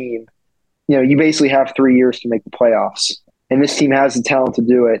rebuilding team, you basically have 3 years to make the playoffs, and this team has the talent to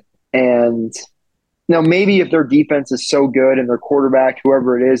do it. And maybe if their defense is so good and their quarterback,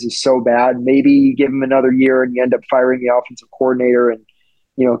 whoever it is so bad, maybe you give them another year and you end up firing the offensive coordinator and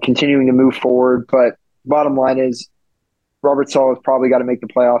continuing to move forward. But bottom line is Robert Saleh has probably got to make the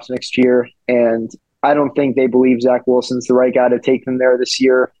playoffs next year. And I don't think they believe Zach Wilson's the right guy to take them there this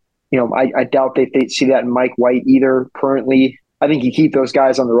year. I doubt they see that in Mike White either currently. I think you keep those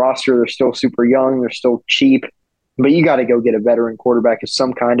guys on the roster. They're still super young. They're still cheap. But you got to go get a veteran quarterback of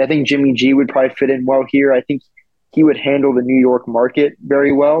some kind. I think Jimmy G would probably fit in well here. I think he would handle the New York market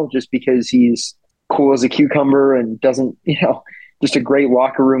very well just because he's cool as a cucumber and doesn't, just a great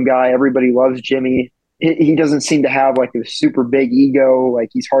locker room guy. Everybody loves Jimmy. He doesn't seem to have like a super big ego. Like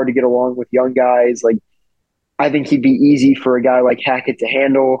he's hard to get along with young guys. Like I think he'd be easy for a guy like Hackett to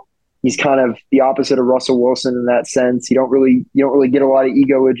handle. He's kind of the opposite of Russell Wilson in that sense. You don't really get a lot of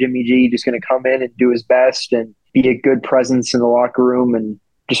ego with Jimmy G. He's just going to come in and do his best and be a good presence in the locker room and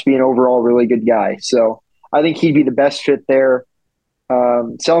just be an overall really good guy. So I think he'd be the best fit there.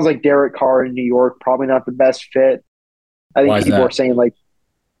 Sounds like Derek Carr in New York, probably not the best fit. I think people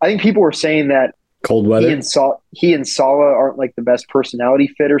are saying that cold weather. He and Saleh aren't like the best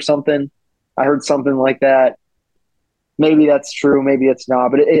personality fit or something. I heard something like that. Maybe that's true. Maybe it's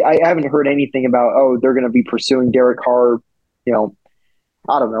not. But I haven't heard anything about, they're going to be pursuing Derek Carr.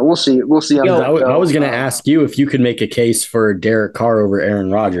 I don't know. We'll see. We'll see. I was going to ask you if you could make a case for Derek Carr over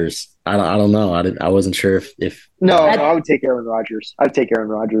Aaron Rodgers. I don't know. I wasn't sure if. No, I would take Aaron Rodgers. I'd take Aaron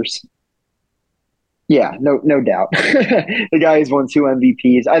Rodgers. Yeah, no doubt. The guy has won 2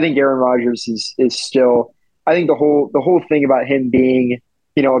 MVPs. I think Aaron Rodgers is still. I think the whole thing about him being,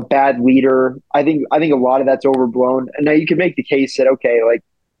 a bad leader. I think a lot of that's overblown. And now you could make the case that like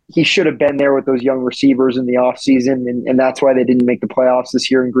he should have been there with those young receivers in the offseason, and that's why they didn't make the playoffs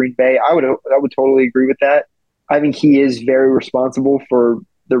this year in Green Bay. I would totally agree with that. I think he is very responsible for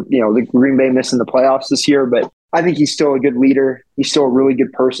the Green Bay missing the playoffs this year, but I think he's still a good leader. He's still a really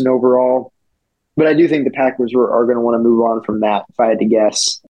good person overall. But I do think the Packers are going to want to move on from that, if I had to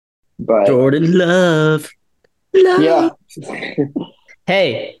guess. But Jordan Love. Yeah.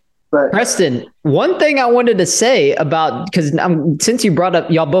 Hey, Preston, one thing I wanted to say about, because since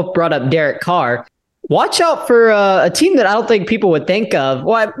y'all both brought up Derek Carr, watch out for a team that I don't think people would think of.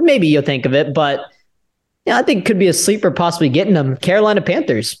 Well, maybe you'll think of it, but I think could be a sleeper possibly getting them. Carolina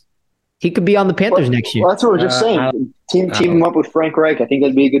Panthers. He could be on the Panthers next year. Well, that's what we're just saying. Team him up with Frank Reich. I think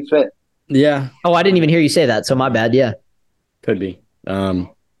that'd be a good fit. Yeah. Oh, I didn't even hear you say that, so my bad. Yeah. Could be. I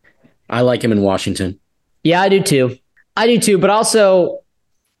like him in Washington. Yeah, I do too. But also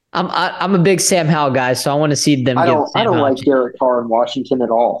I'm a big Sam Howell guy, so I want to see them. I don't like Derek Carr in Washington at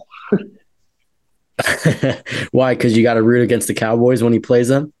all. Why? Because you got to root against the Cowboys when he plays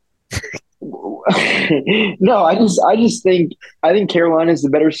them? No, I just think Carolina's the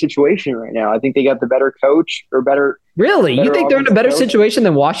better situation right now. I think they got the better coach or better. Really? You think they're in a better situation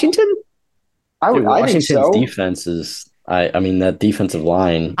than Washington? I Washington's think so. Defense is. I mean that defensive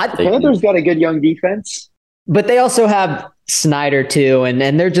line. Panthers got a good young defense, but they also have Snyder too, and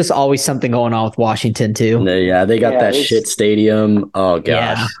there's just always something going on with Washington too. Yeah, they got that shit stadium. Oh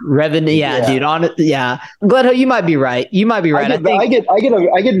gosh, revenue. Yeah, dude. Gledhill, you might be right. I get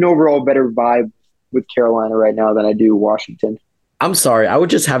an overall better vibe with Carolina right now than I do Washington. I'm sorry, I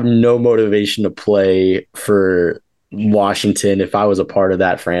would just have no motivation to play for Washington if I was a part of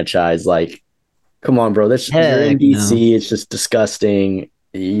that franchise. Like, come on, bro. You're in DC. No. It's just disgusting.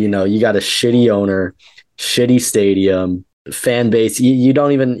 You got a shitty owner, shitty stadium. Fan base, you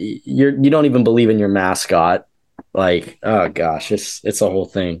don't even believe in your mascot. Like, oh gosh, it's a whole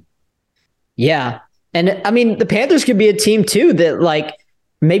thing. Yeah. And I mean, the Panthers could be a team too that like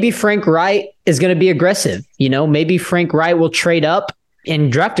maybe Frank Wright is going to be aggressive. Maybe Frank Wright will trade up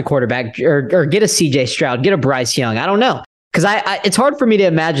and draft a quarterback or get a CJ Stroud, get a Bryce Young. I don't know. Because it's hard for me to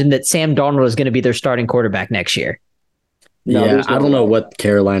imagine that Sam Darnold is going to be their starting quarterback next year. I don't know what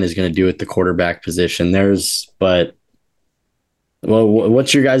Carolina is going to do at the quarterback position. Well,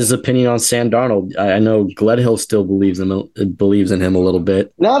 what's your guys' opinion on Sam Darnold? I know Gledhill still believes in him a little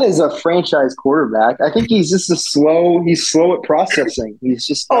bit. Not as a franchise quarterback. I think he's just he's slow at processing. He's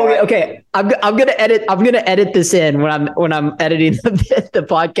just okay. I'm gonna edit this in when I'm editing the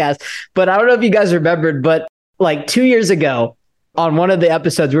podcast. But I don't know if you guys remembered, but like 2 years ago, on one of the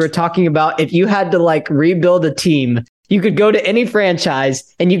episodes, we were talking about if you had to like rebuild a team, you could go to any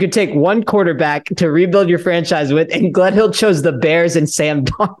franchise and you could take one quarterback to rebuild your franchise with. And Gledhill chose the Bears and Sam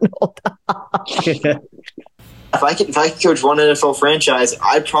Darnold. If I could coach one NFL franchise,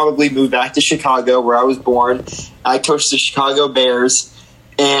 I'd probably move back to Chicago, where I was born. I coached the Chicago Bears,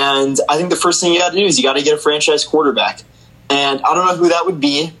 and I think the first thing you got to do is you got to get a franchise quarterback. And I don't know who that would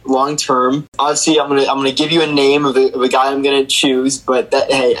be long term. Obviously, I'm gonna give you a name of a guy I'm gonna choose. But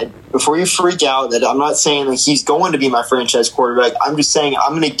before you freak out, that I'm not saying that he's going to be my franchise quarterback. I'm just saying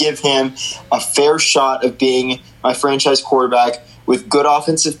I'm gonna give him a fair shot of being my franchise quarterback with good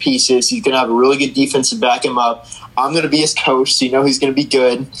offensive pieces. He's gonna have a really good defense to back him up. I'm gonna be his coach, so you know he's gonna be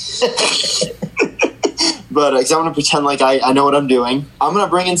good. But because I want to pretend like I know what I'm doing, I'm going to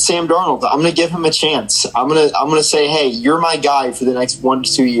bring in Sam Darnold. I'm going to give him a chance. I'm going to say, hey, you're my guy for the next 1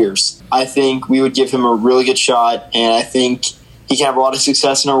 to 2 years. I think we would give him a really good shot, and I think he can have a lot of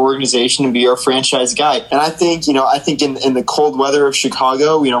success in our organization and be our franchise guy. And I think in the cold weather of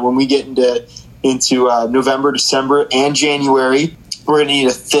Chicago, when we get into November, December, and January, we're going to need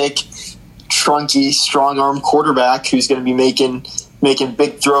a thick, trunky, strong-arm quarterback who's going to be making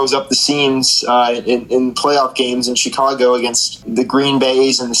big throws up the seams in playoff games in Chicago against the Green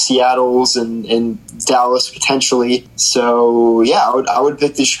Bays and the Seattles and Dallas potentially. So, yeah, I would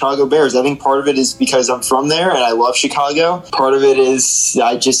pick the Chicago Bears. I think part of it is because I'm from there and I love Chicago. Part of it is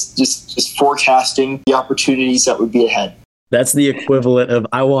I just forecasting the opportunities that would be ahead. That's the equivalent of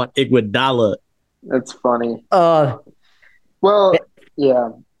I want Iguodala. That's funny. Well, yeah.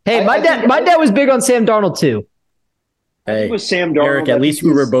 Hey, my dad was big on Sam Darnold too. Hey, was Sam Darnold, Eric, at least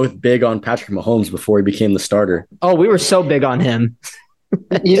we were both big on Patrick Mahomes before he became the starter. Oh, we were so big on him.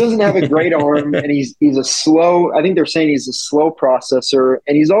 He doesn't have a great arm, and he's a slow. I think they're saying he's a slow processor,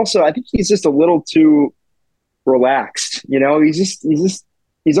 and he's also. I think he's just a little too relaxed.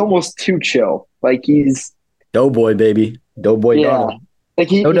 He's almost too chill. Like he's Doughboy, baby, Doughboy. Yeah,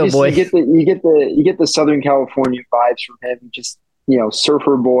 Darnold. like you get the Southern California vibes from him. Just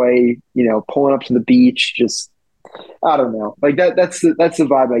surfer boy. Pulling up to the beach. Just I don't know. Like that's the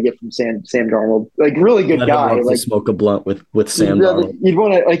vibe I get from Sam Darnold. Like really good guy. Like smoke a blunt with Sam Darnold. You'd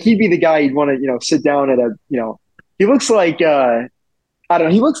want to he'd be the guy you'd want to sit down at a he looks like I don't know.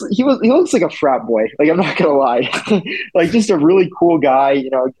 He looks like a frat boy. Like I'm not gonna lie. Like just a really cool guy.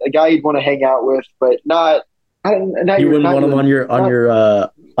 A guy you'd want to hang out with, but not. You wouldn't want him on your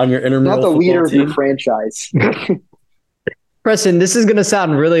intramural. Not the leader of your franchise. Preston, this is gonna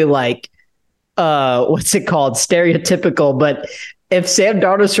sound really like. What's it called? Stereotypical. But if Sam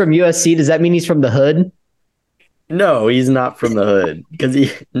Darnold's from USC, does that mean he's from the hood? No, he's not from the hood because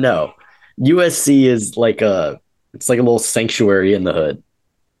USC is it's like a little sanctuary in the hood.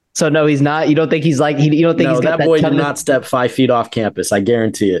 So no, he's not. You don't think he's like you don't think no, he's got that boy did not step 5 feet off campus. I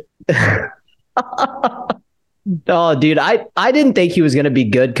guarantee it. Oh, dude, I didn't think he was going to be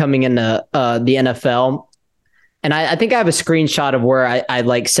good coming into the NFL. And I think I have a screenshot of where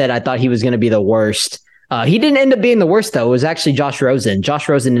I said I thought he was going to be the worst. He didn't end up being the worst, though. It was actually Josh Rosen. Josh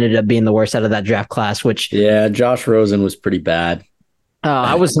Rosen ended up being the worst out of that draft class, which... Yeah, Josh Rosen was pretty bad.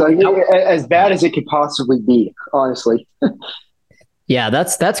 I was as bad as it could possibly be, honestly. Yeah,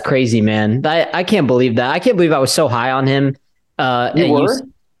 that's crazy, man. I can't believe that. I can't believe I was so high on him. You were?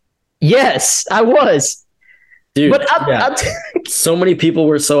 Yes, I was. Dude, but so many people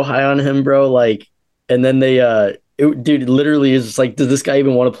were so high on him, bro. And then dude, literally is like, does this guy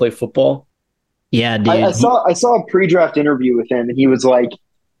even want to play football? Yeah, dude. I saw a pre-draft interview with him, and he was like,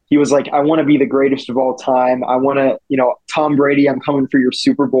 I want to be the greatest of all time. I want to, Tom Brady, I'm coming for your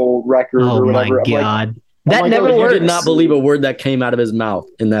Super Bowl record or whatever. Oh my God. That never works. You did not believe a word that came out of his mouth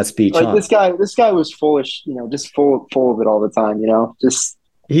in that speech. Like this guy was foolish, just full of it all the time, just.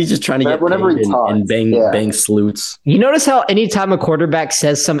 He's just trying to get paid and bang salutes. You notice how anytime a quarterback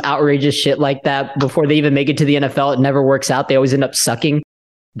says some outrageous shit like that before they even make it to the NFL, it never works out. They always end up sucking.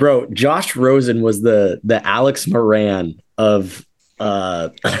 Bro, Josh Rosen was the Alex Moran of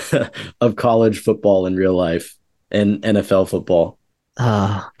of college football in real life and NFL football.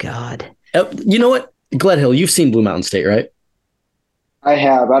 Oh, God. You know what? Gledhill, you've seen Blue Mountain State, right? I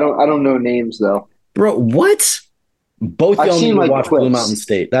have. I don't know names, though. Bro, what? Both y'all need to watch Blue Mountain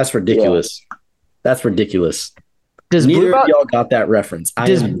State. That's ridiculous. Yeah. That's ridiculous. Neither of y'all got that reference. I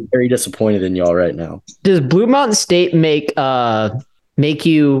am very disappointed in y'all right now. Does Blue Mountain State make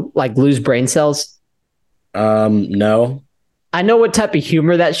you lose brain cells? No. I know what type of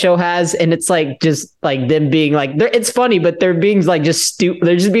humor that show has, and it's just them being it's funny, but they're being just stupid.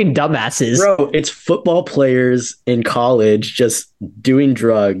 They're just being dumbasses. Bro, it's football players in college just doing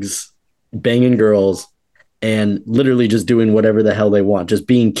drugs, banging girls. and literally just doing whatever the hell they want, just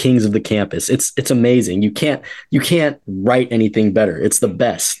being kings of the campus. It's amazing. You can't write anything better. It's the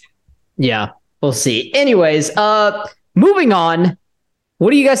best. Yeah, we'll see. Anyways, moving on. What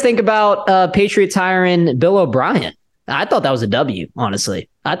do you guys think about Patriots hiring Bill O'Brien? I thought that was a W, honestly.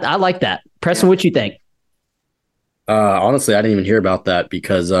 I like that. Preston, what you think? Honestly, I didn't even hear about that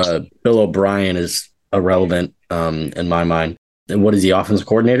because Bill O'Brien is irrelevant in my mind. And what is he, offensive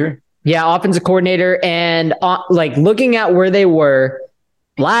coordinator? Yeah, offensive coordinator. And like looking at where they were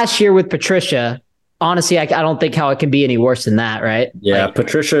last year with Patricia, honestly, I don't think how it can be any worse than that, right? Yeah, like,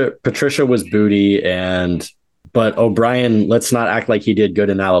 Patricia was booty, but O'Brien, let's not act like he did good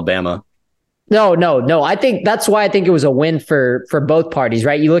in Alabama. No. I think that's why I think it was a win for both parties,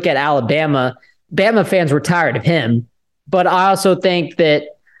 right? You look at Alabama, Bama fans were tired of him, but I also think that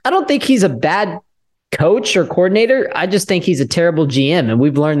I don't think he's a bad coach or coordinator. I just think he's a terrible GM, and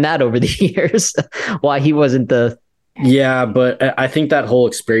we've learned that over the years why he wasn't the. Yeah, but I think that whole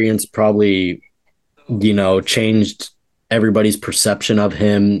experience probably, changed everybody's perception of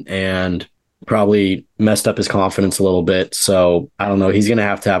him and probably messed up his confidence a little bit. So I don't know. He's going to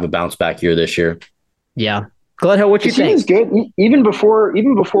have a bounce back year this year. Yeah. Gledhill, what you think? He was good. Even before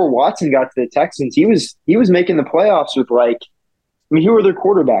Watson got to the Texans, he was making the playoffs with who were their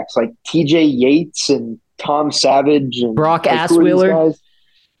quarterbacks? Like TJ Yates and Tom Savage and Brock Osweiler.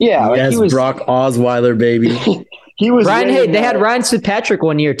 Yeah. Yes, Brock Osweiler, baby. He was they had Ryan Fitzpatrick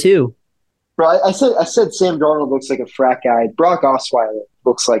one year too. Bro, I said Sam Darnold looks like a frat guy. Brock Osweiler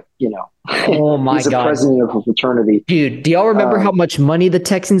looks like, oh my he's God, the president of a fraternity. Dude, do y'all remember how much money the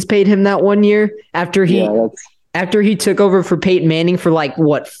Texans paid him that one year after he took over for Peyton Manning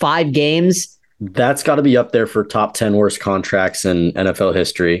for 5 games? That's got to be up there for top 10 worst contracts in NFL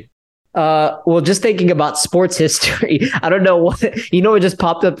history. Well, just thinking about sports history, I don't know what it just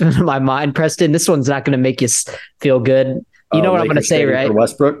popped up into my mind, Preston. This one's not going to make you feel good. You know what I'm going to say, right? For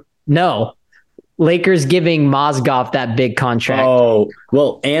Westbrook? No. Lakers giving Mozgov that big contract. Oh,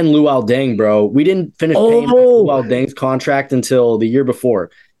 well, and Luol Deng, bro. We didn't finish paying Luol Deng's contract until the year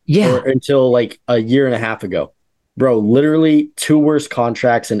before. Yeah. Or until a year and a half ago. Bro, literally 2 worst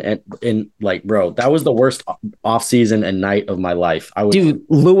contracts in bro, that was the worst offseason and night of my life. Dude,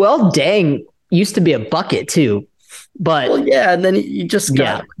 Luol Deng used to be a bucket too. But yeah, and then he just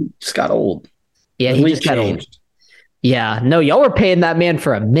got old. Yeah, he just got old. Yeah, no, y'all were paying that man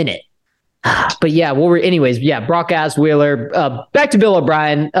for a minute. But yeah, Brock Osweiler. Back to Bill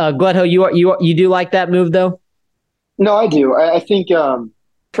O'Brien. Gledhill, you do like that move though? No, I do. I think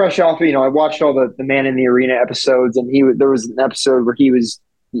fresh off, I watched all the Man in the Arena episodes, and there was an episode where he was,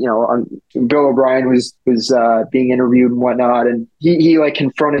 Bill O'Brien was being interviewed and whatnot, and he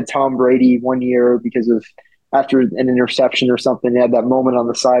confronted Tom Brady one year because of after an interception or something. They had that moment on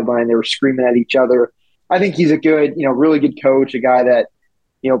the sideline. They were screaming at each other. I think he's a good, really good coach, a guy that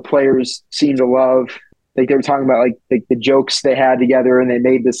players seem to love. Like they were talking about the jokes they had together, and they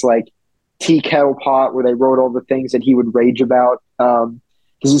made this tea kettle pot where they wrote all the things that he would rage about.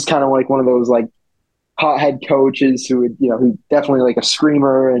 Because he's kind of one of those hothead coaches who would, who definitely a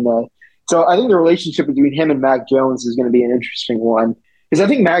screamer. And so I think the relationship between him and Mac Jones is going to be an interesting one. Because I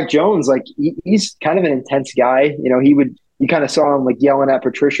think Mac Jones, he's kind of an intense guy. You kind of saw him yelling at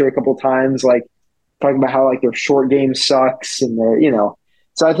Patricia a couple times, talking about how their short game sucks and they're,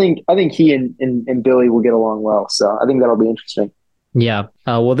 So I think he and Billy will get along well. So I think that'll be interesting. Yeah.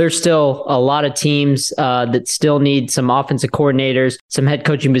 Well, there's still a lot of teams that still need some offensive coordinators, some head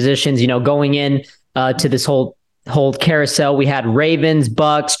coaching positions, going in to this whole carousel. We had Ravens,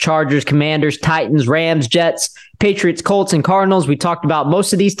 Bucks, Chargers, Commanders, Titans, Rams, Jets, Patriots, Colts, and Cardinals. We talked about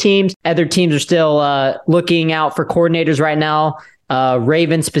most of these teams. Other teams are still looking out for coordinators right now.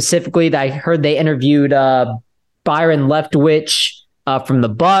 Ravens specifically, I heard they interviewed Byron Leftwich from the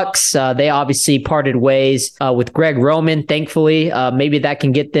Bucks. They obviously parted ways with Greg Roman. Thankfully, maybe that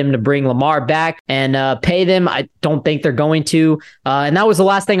can get them to bring Lamar back and pay them. I don't think they're going to. And that was the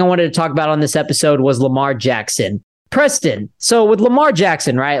last thing I wanted to talk about on this episode was Lamar Jackson. Preston. So with Lamar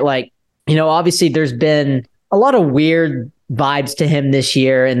Jackson, right? Obviously there's been a lot of weird vibes to him this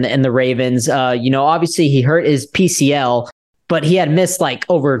year in the Ravens. Obviously he hurt his PCL, but he had missed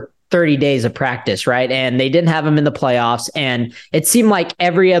over 30 days of practice, right? And they didn't have him in the playoffs. And it seemed like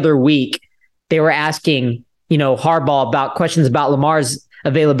every other week they were asking, Harbaugh about questions about Lamar's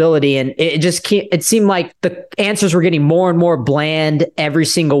availability. And it seemed like the answers were getting more and more bland every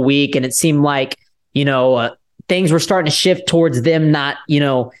single week. And it seemed like, things were starting to shift towards them not,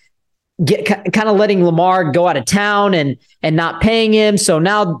 kind of letting Lamar go out of town and not paying him. So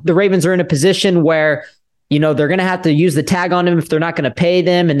now the Ravens are in a position where, they're going to have to use the tag on him if they're not going to pay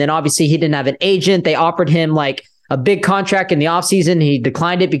them. And then obviously he didn't have an agent. They offered him like a big contract in the offseason. He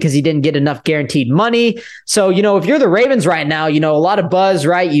declined it because he didn't get enough guaranteed money. So, if you're the Ravens right now, a lot of buzz,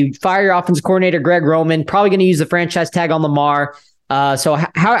 right? You fire your offensive coordinator, Greg Roman, probably going to use the franchise tag on Lamar. So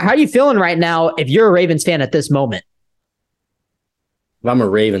how are you feeling right now if you're a Ravens fan at this moment? If I'm a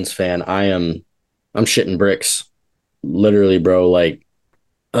Ravens fan, I'm shitting bricks. Literally, bro. Like,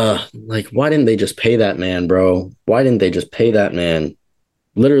 why didn't they just pay that man, bro? Why didn't they just pay that man?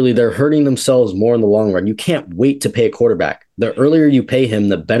 Literally, they're hurting themselves more in the long run. You can't wait to pay a quarterback. The earlier you pay him,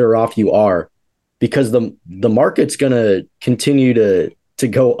 the better off you are, because the market's gonna continue to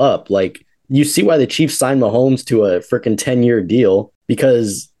go up. Like, you see why the Chiefs signed Mahomes to a freaking 10-year deal,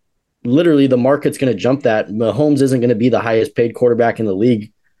 because literally the market's gonna jump that. Mahomes isn't gonna be the highest paid quarterback in the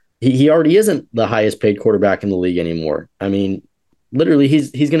league. He already isn't the highest paid quarterback in the league anymore. I mean, literally,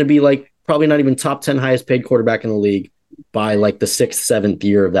 he's gonna be like probably not even top 10 highest paid quarterback in the league by like the 6th, 7th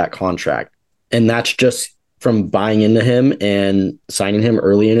year of that contract. And that's just from buying into him and signing him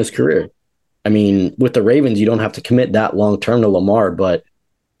early in his career. I mean, with the Ravens, you don't have to commit that long term to Lamar, but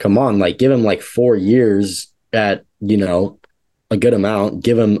come on, like, give him like 4 years at, a good amount,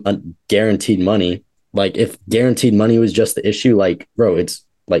 give him a guaranteed money. Like, if guaranteed money was just the issue, like, bro, it's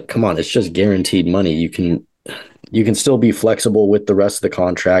like, come on, it's just guaranteed money. You can still be flexible with the rest of the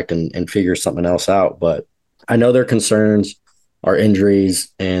contract and figure something else out. But I know their concerns are injuries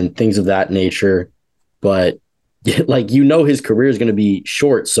and things of that nature, but like, his career is going to be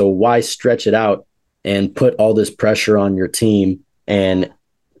short. So why stretch it out and put all this pressure on your team and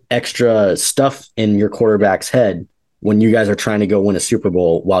extra stuff in your quarterback's head when you guys are trying to go win a Super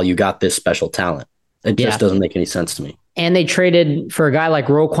Bowl while you got this special talent? It just doesn't make any sense to me. And they traded for a guy like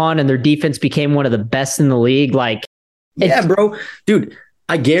Roquan, and their defense became one of the best in the league. Like, yeah, bro, dude,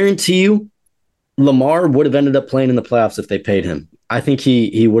 I guarantee you, Lamar would have ended up playing in the playoffs if they paid him. I think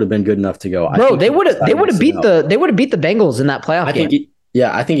he would have been good enough to go. Bro, they would have beat the Bengals in that playoff game.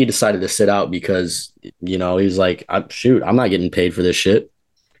 I think he decided to sit out because, he's like, I'm not getting paid for this shit.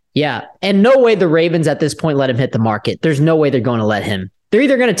 Yeah, and no way the Ravens at this point let him hit the market. There's no way they're going to let him. They're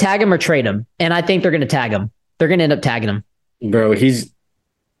either going to tag him or trade him, and I think they're going to tag him. They're going to end up tagging him. Bro,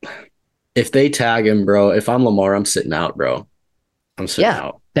 if they tag him, bro, if I'm Lamar, I'm sitting out, bro. I'm sitting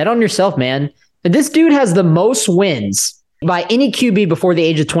out. Bet on yourself, man. This dude has the most wins by any QB before the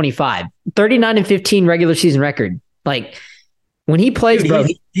age of 25. 39-15 regular season record. Like, when he plays, dude, bro,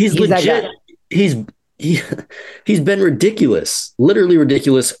 he's legit. He's been ridiculous. Literally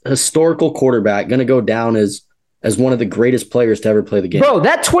ridiculous. Historical quarterback, going to go down as one of the greatest players to ever play the game. Bro,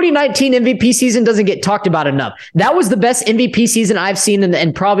 that 2019 MVP season doesn't get talked about enough. That was the best MVP season I've seen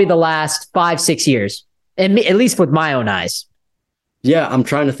in probably the last 5-6 years, and at least with my own eyes. Yeah, I'm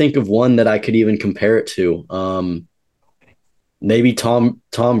trying to think of one that I could even compare it to. Maybe Tom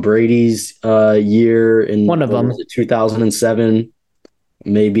Brady's year in one of them, 2007.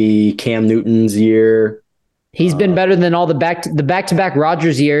 Maybe Cam Newton's year. He's been better than all the back-to-back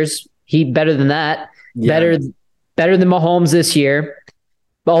Rodgers years. He better than that. Yeah. Better than Mahomes this year.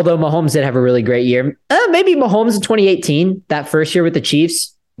 Although Mahomes did have a really great year. Maybe Mahomes in 2018, that first year with the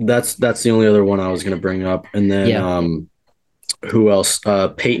Chiefs. That's the only other one I was going to bring up. And then who else?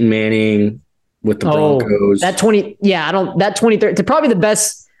 Peyton Manning with the Broncos. That 23rd, probably the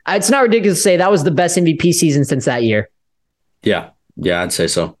best. It's not ridiculous to say that was the best MVP season since that year. Yeah, I'd say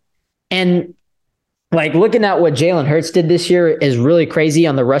so. And like, looking at what Jalen Hurts did this year is really crazy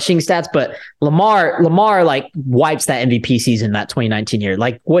on the rushing stats, but Lamar like wipes that MVP season that 2019 year.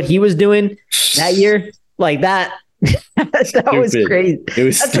 Like, what he was doing that year, like that was crazy. It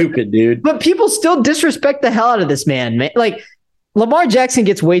was stupid, dude. But people still disrespect the hell out of this man. Like, Lamar Jackson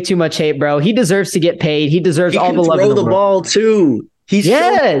gets way too much hate, bro. He deserves to get paid. He deserves all the love in the world. Throw the ball too.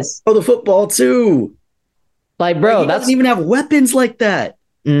 Throw the football too. Like, bro, he doesn't even have weapons like that.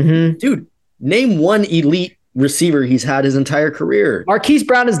 Mm-hmm. Dude, name one elite receiver he's had his entire career. Marquise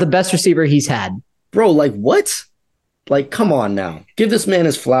Brown is the best receiver he's had. Bro, like, what? Like, come on now. Give this man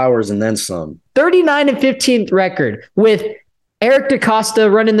his flowers and then some. 39-15 record with Eric DaCosta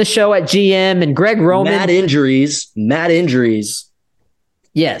running the show at GM and Greg Roman. Mad injuries.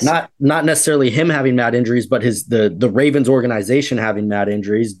 Yes. Not necessarily him having mad injuries, but the Ravens organization having mad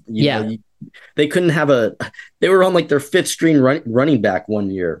injuries. You know, they couldn't have they were on like their fifth string running back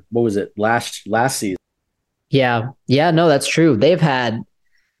one year. What was it? Last season. Yeah. Yeah, no, that's true. They've had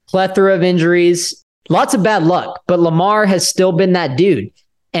plethora of injuries, lots of bad luck, but Lamar has still been that dude.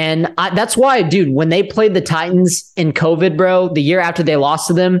 And that's why, dude, when they played the Titans in COVID, bro, the year after they lost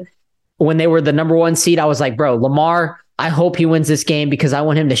to them, when they were the number one seed, I was like, bro, Lamar I hope he wins this game because I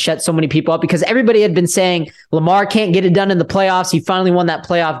want him to shut so many people up, because everybody had been saying Lamar can't get it done in the playoffs. He finally won that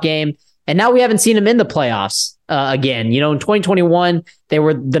playoff game. And now we haven't seen him in the playoffs again. You know, in 2021, they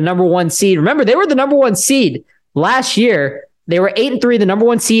were the number one seed. Remember, they were the number one seed last year. They were 8-3, the number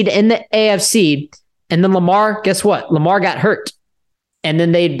one seed in the AFC. And then Lamar, guess what? Lamar got hurt. And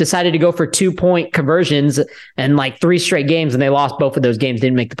then they decided to go for 2-point conversions and like 3 straight games, and they lost both of those games,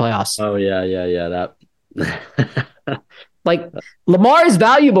 didn't make the playoffs. Oh, yeah. That like, Lamar is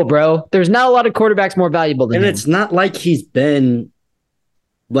valuable, bro. There's not a lot of quarterbacks more valuable than him. And it's not like he's been,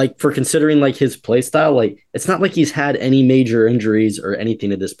 like, for considering like his play style, like it's not like he's had any major injuries or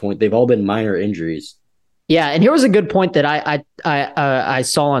anything at this point. They've all been minor injuries. Yeah, and here was a good point that I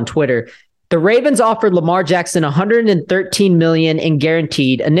saw on Twitter. The Ravens offered Lamar Jackson $113 million in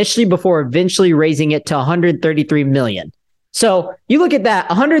guaranteed initially, before eventually raising it to $133 million. So you look at that,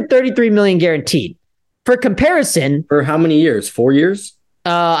 $133 million guaranteed. For comparison, for how many years? 4 years?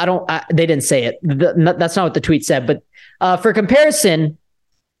 They didn't say it. That's not what the tweet said. But for comparison,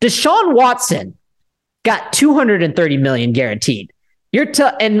 Deshaun Watson got $230 million guaranteed.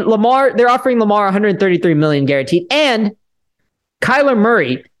 And Lamar, they're offering Lamar $133 million guaranteed, and Kyler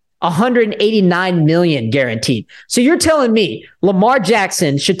Murray $189 million guaranteed. So you're telling me Lamar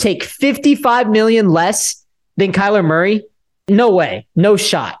Jackson should take $55 million less than Kyler Murray? No way. No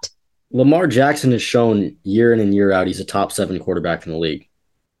shot. Lamar Jackson has shown year in and year out he's a top 7 quarterback in the league.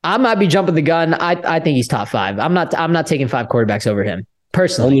 I might be jumping the gun. I think he's top 5. I'm not taking 5 quarterbacks over him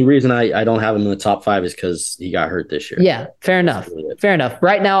personally. The only reason I don't have him in the top 5 is because he got hurt this year. Yeah, fair enough. Fair enough.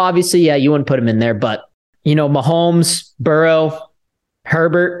 Right now, obviously, yeah, you wouldn't put him in there, but you know, Mahomes, Burrow,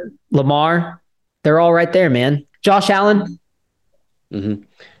 Herbert, Lamar, they're all right there, man. Josh Allen. Mm-hmm.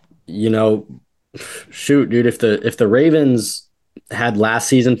 You know, shoot, dude, if the Ravens had last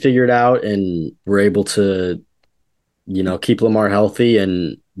season figured out and were able to, you know, keep Lamar healthy,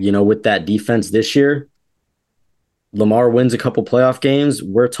 and, you know, with that defense this year, Lamar wins a couple playoff games,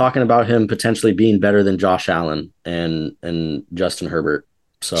 we're talking about him potentially being better than Josh Allen and Justin Herbert.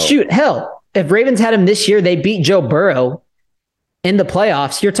 So shoot, hell, if Ravens had him this year, they beat Joe Burrow in the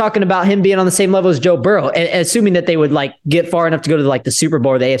playoffs. You're talking about him being on the same level as Joe Burrow, assuming that they would like get far enough to go to like the Super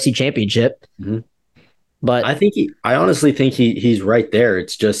Bowl or the AFC Championship. Mm-hmm. But I honestly think he's right there.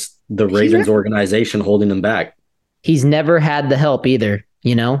 It's just the Ravens organization holding him back. He's never had the help either.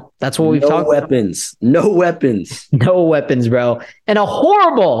 You know, that's what we've talked about. No weapons, bro. And a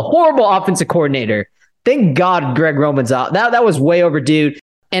horrible offensive coordinator. Thank God Greg Roman's out. That was way overdue.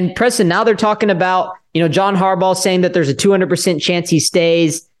 And Preston, now they're talking about, you know, John Harbaugh saying that there's a 200% chance he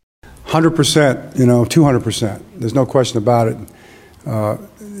stays. 100%, you know, 200%. There's no question about it.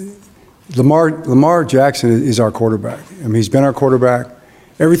 Lamar Jackson is our quarterback. I mean, he's been our quarterback.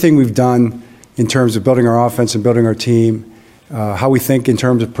 Everything we've done in terms of building our offense and building our team, how we think in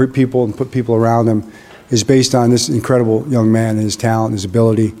terms of people and put people around him, is based on this incredible young man and his talent, his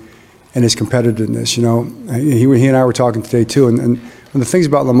ability, and his competitiveness. You know, he and I were talking today too, and one of the things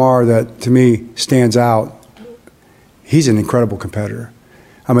about Lamar that to me stands out, he's an incredible competitor.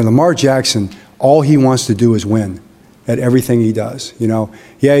 I mean, Lamar Jackson, all he wants to do is win at everything he does. You know,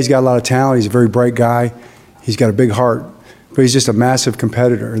 yeah, he's got a lot of talent. He's a very bright guy. He's got a big heart, but he's just a massive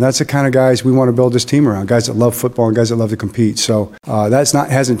competitor. And that's the kind of guys we want to build this team around, guys that love football and guys that love to compete. So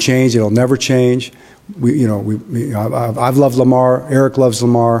hasn't changed. It'll never change. I've loved Lamar. Eric loves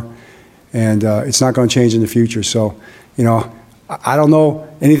Lamar. And it's not going to change in the future. So, you know, I don't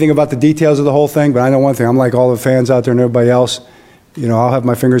know anything about the details of the whole thing, but I know one thing. I'm like all the fans out there and everybody else. You know, I'll have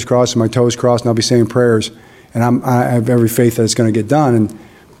my fingers crossed and my toes crossed, and I'll be saying prayers. And I have every faith that it's going to get done.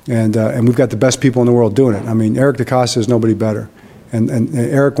 And we've got the best people in the world doing it. I mean, Eric DeCosta is nobody better. And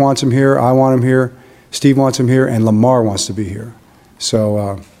Eric wants him here. I want him here. Steve wants him here. And Lamar wants to be here.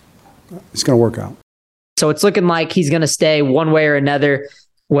 So it's going to work out. So it's looking like he's going to stay one way or another.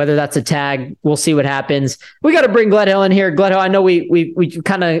 Whether that's a tag, we'll see what happens. We got to bring Gledhill in here. Gledhill, I know we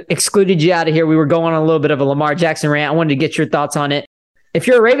kind of excluded you out of here. We were going on a little bit of a Lamar Jackson rant. I wanted to get your thoughts on it. If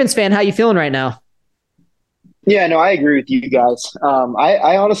you're a Ravens fan, how you feeling right now? Yeah, no, I agree with you guys.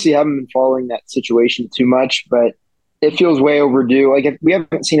 I honestly haven't been following that situation too much, but it feels way overdue. Like, we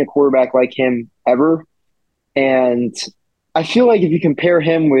haven't seen a quarterback like him ever. And I feel like if you compare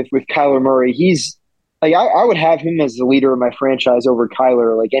him with Kyler Murray, he's like, I would have him as the leader of my franchise over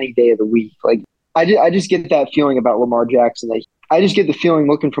Kyler, like, any day of the week. Like, I just get that feeling about Lamar Jackson. That I just get the feeling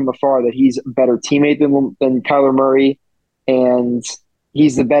looking from afar that he's a better teammate than Kyler Murray, and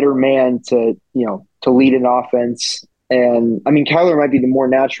he's the better man to lead an offense. And I mean, Kyler might be the more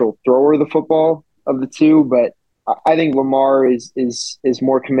natural thrower of the football of the two, but I think Lamar is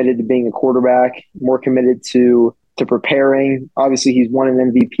more committed to being a quarterback, more committed to to preparing. Obviously, he's won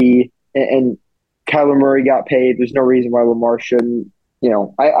an MVP, and Kyler Murray got paid. There's no reason why Lamar shouldn't.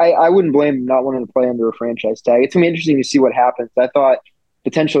 I wouldn't blame him not wanting to play under a franchise tag. It's going to be interesting to see what happens. I thought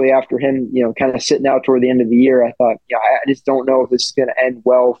potentially after him, kind of sitting out toward the end of the year, I thought, I just don't know if this is going to end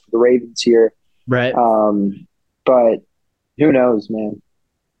well for the Ravens here. Right. But who knows, man?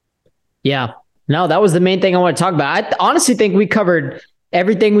 Yeah. No, that was the main thing I want to talk about. I honestly think we covered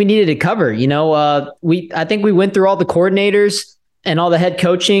everything we needed to cover. I think we went through all the coordinators and all the head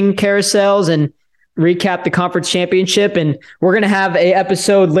coaching carousels and recap the conference championship. And we're going to have an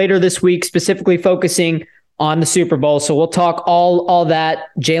episode later this week specifically focusing on the Super Bowl. So we'll talk all that.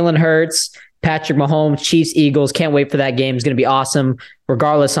 Jalen Hurts, Patrick Mahomes, Chiefs, Eagles. Can't wait for that game. It's going to be awesome,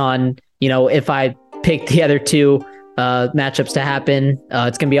 regardless on, if I pick the other two matchups to happen.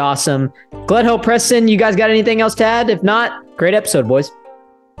 It's going to be awesome. Gledhill, Preston, you guys got anything else to add? If not, great episode, boys.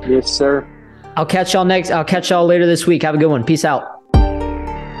 Yes, sir. I'll catch y'all later this week. Have a good one. Peace out.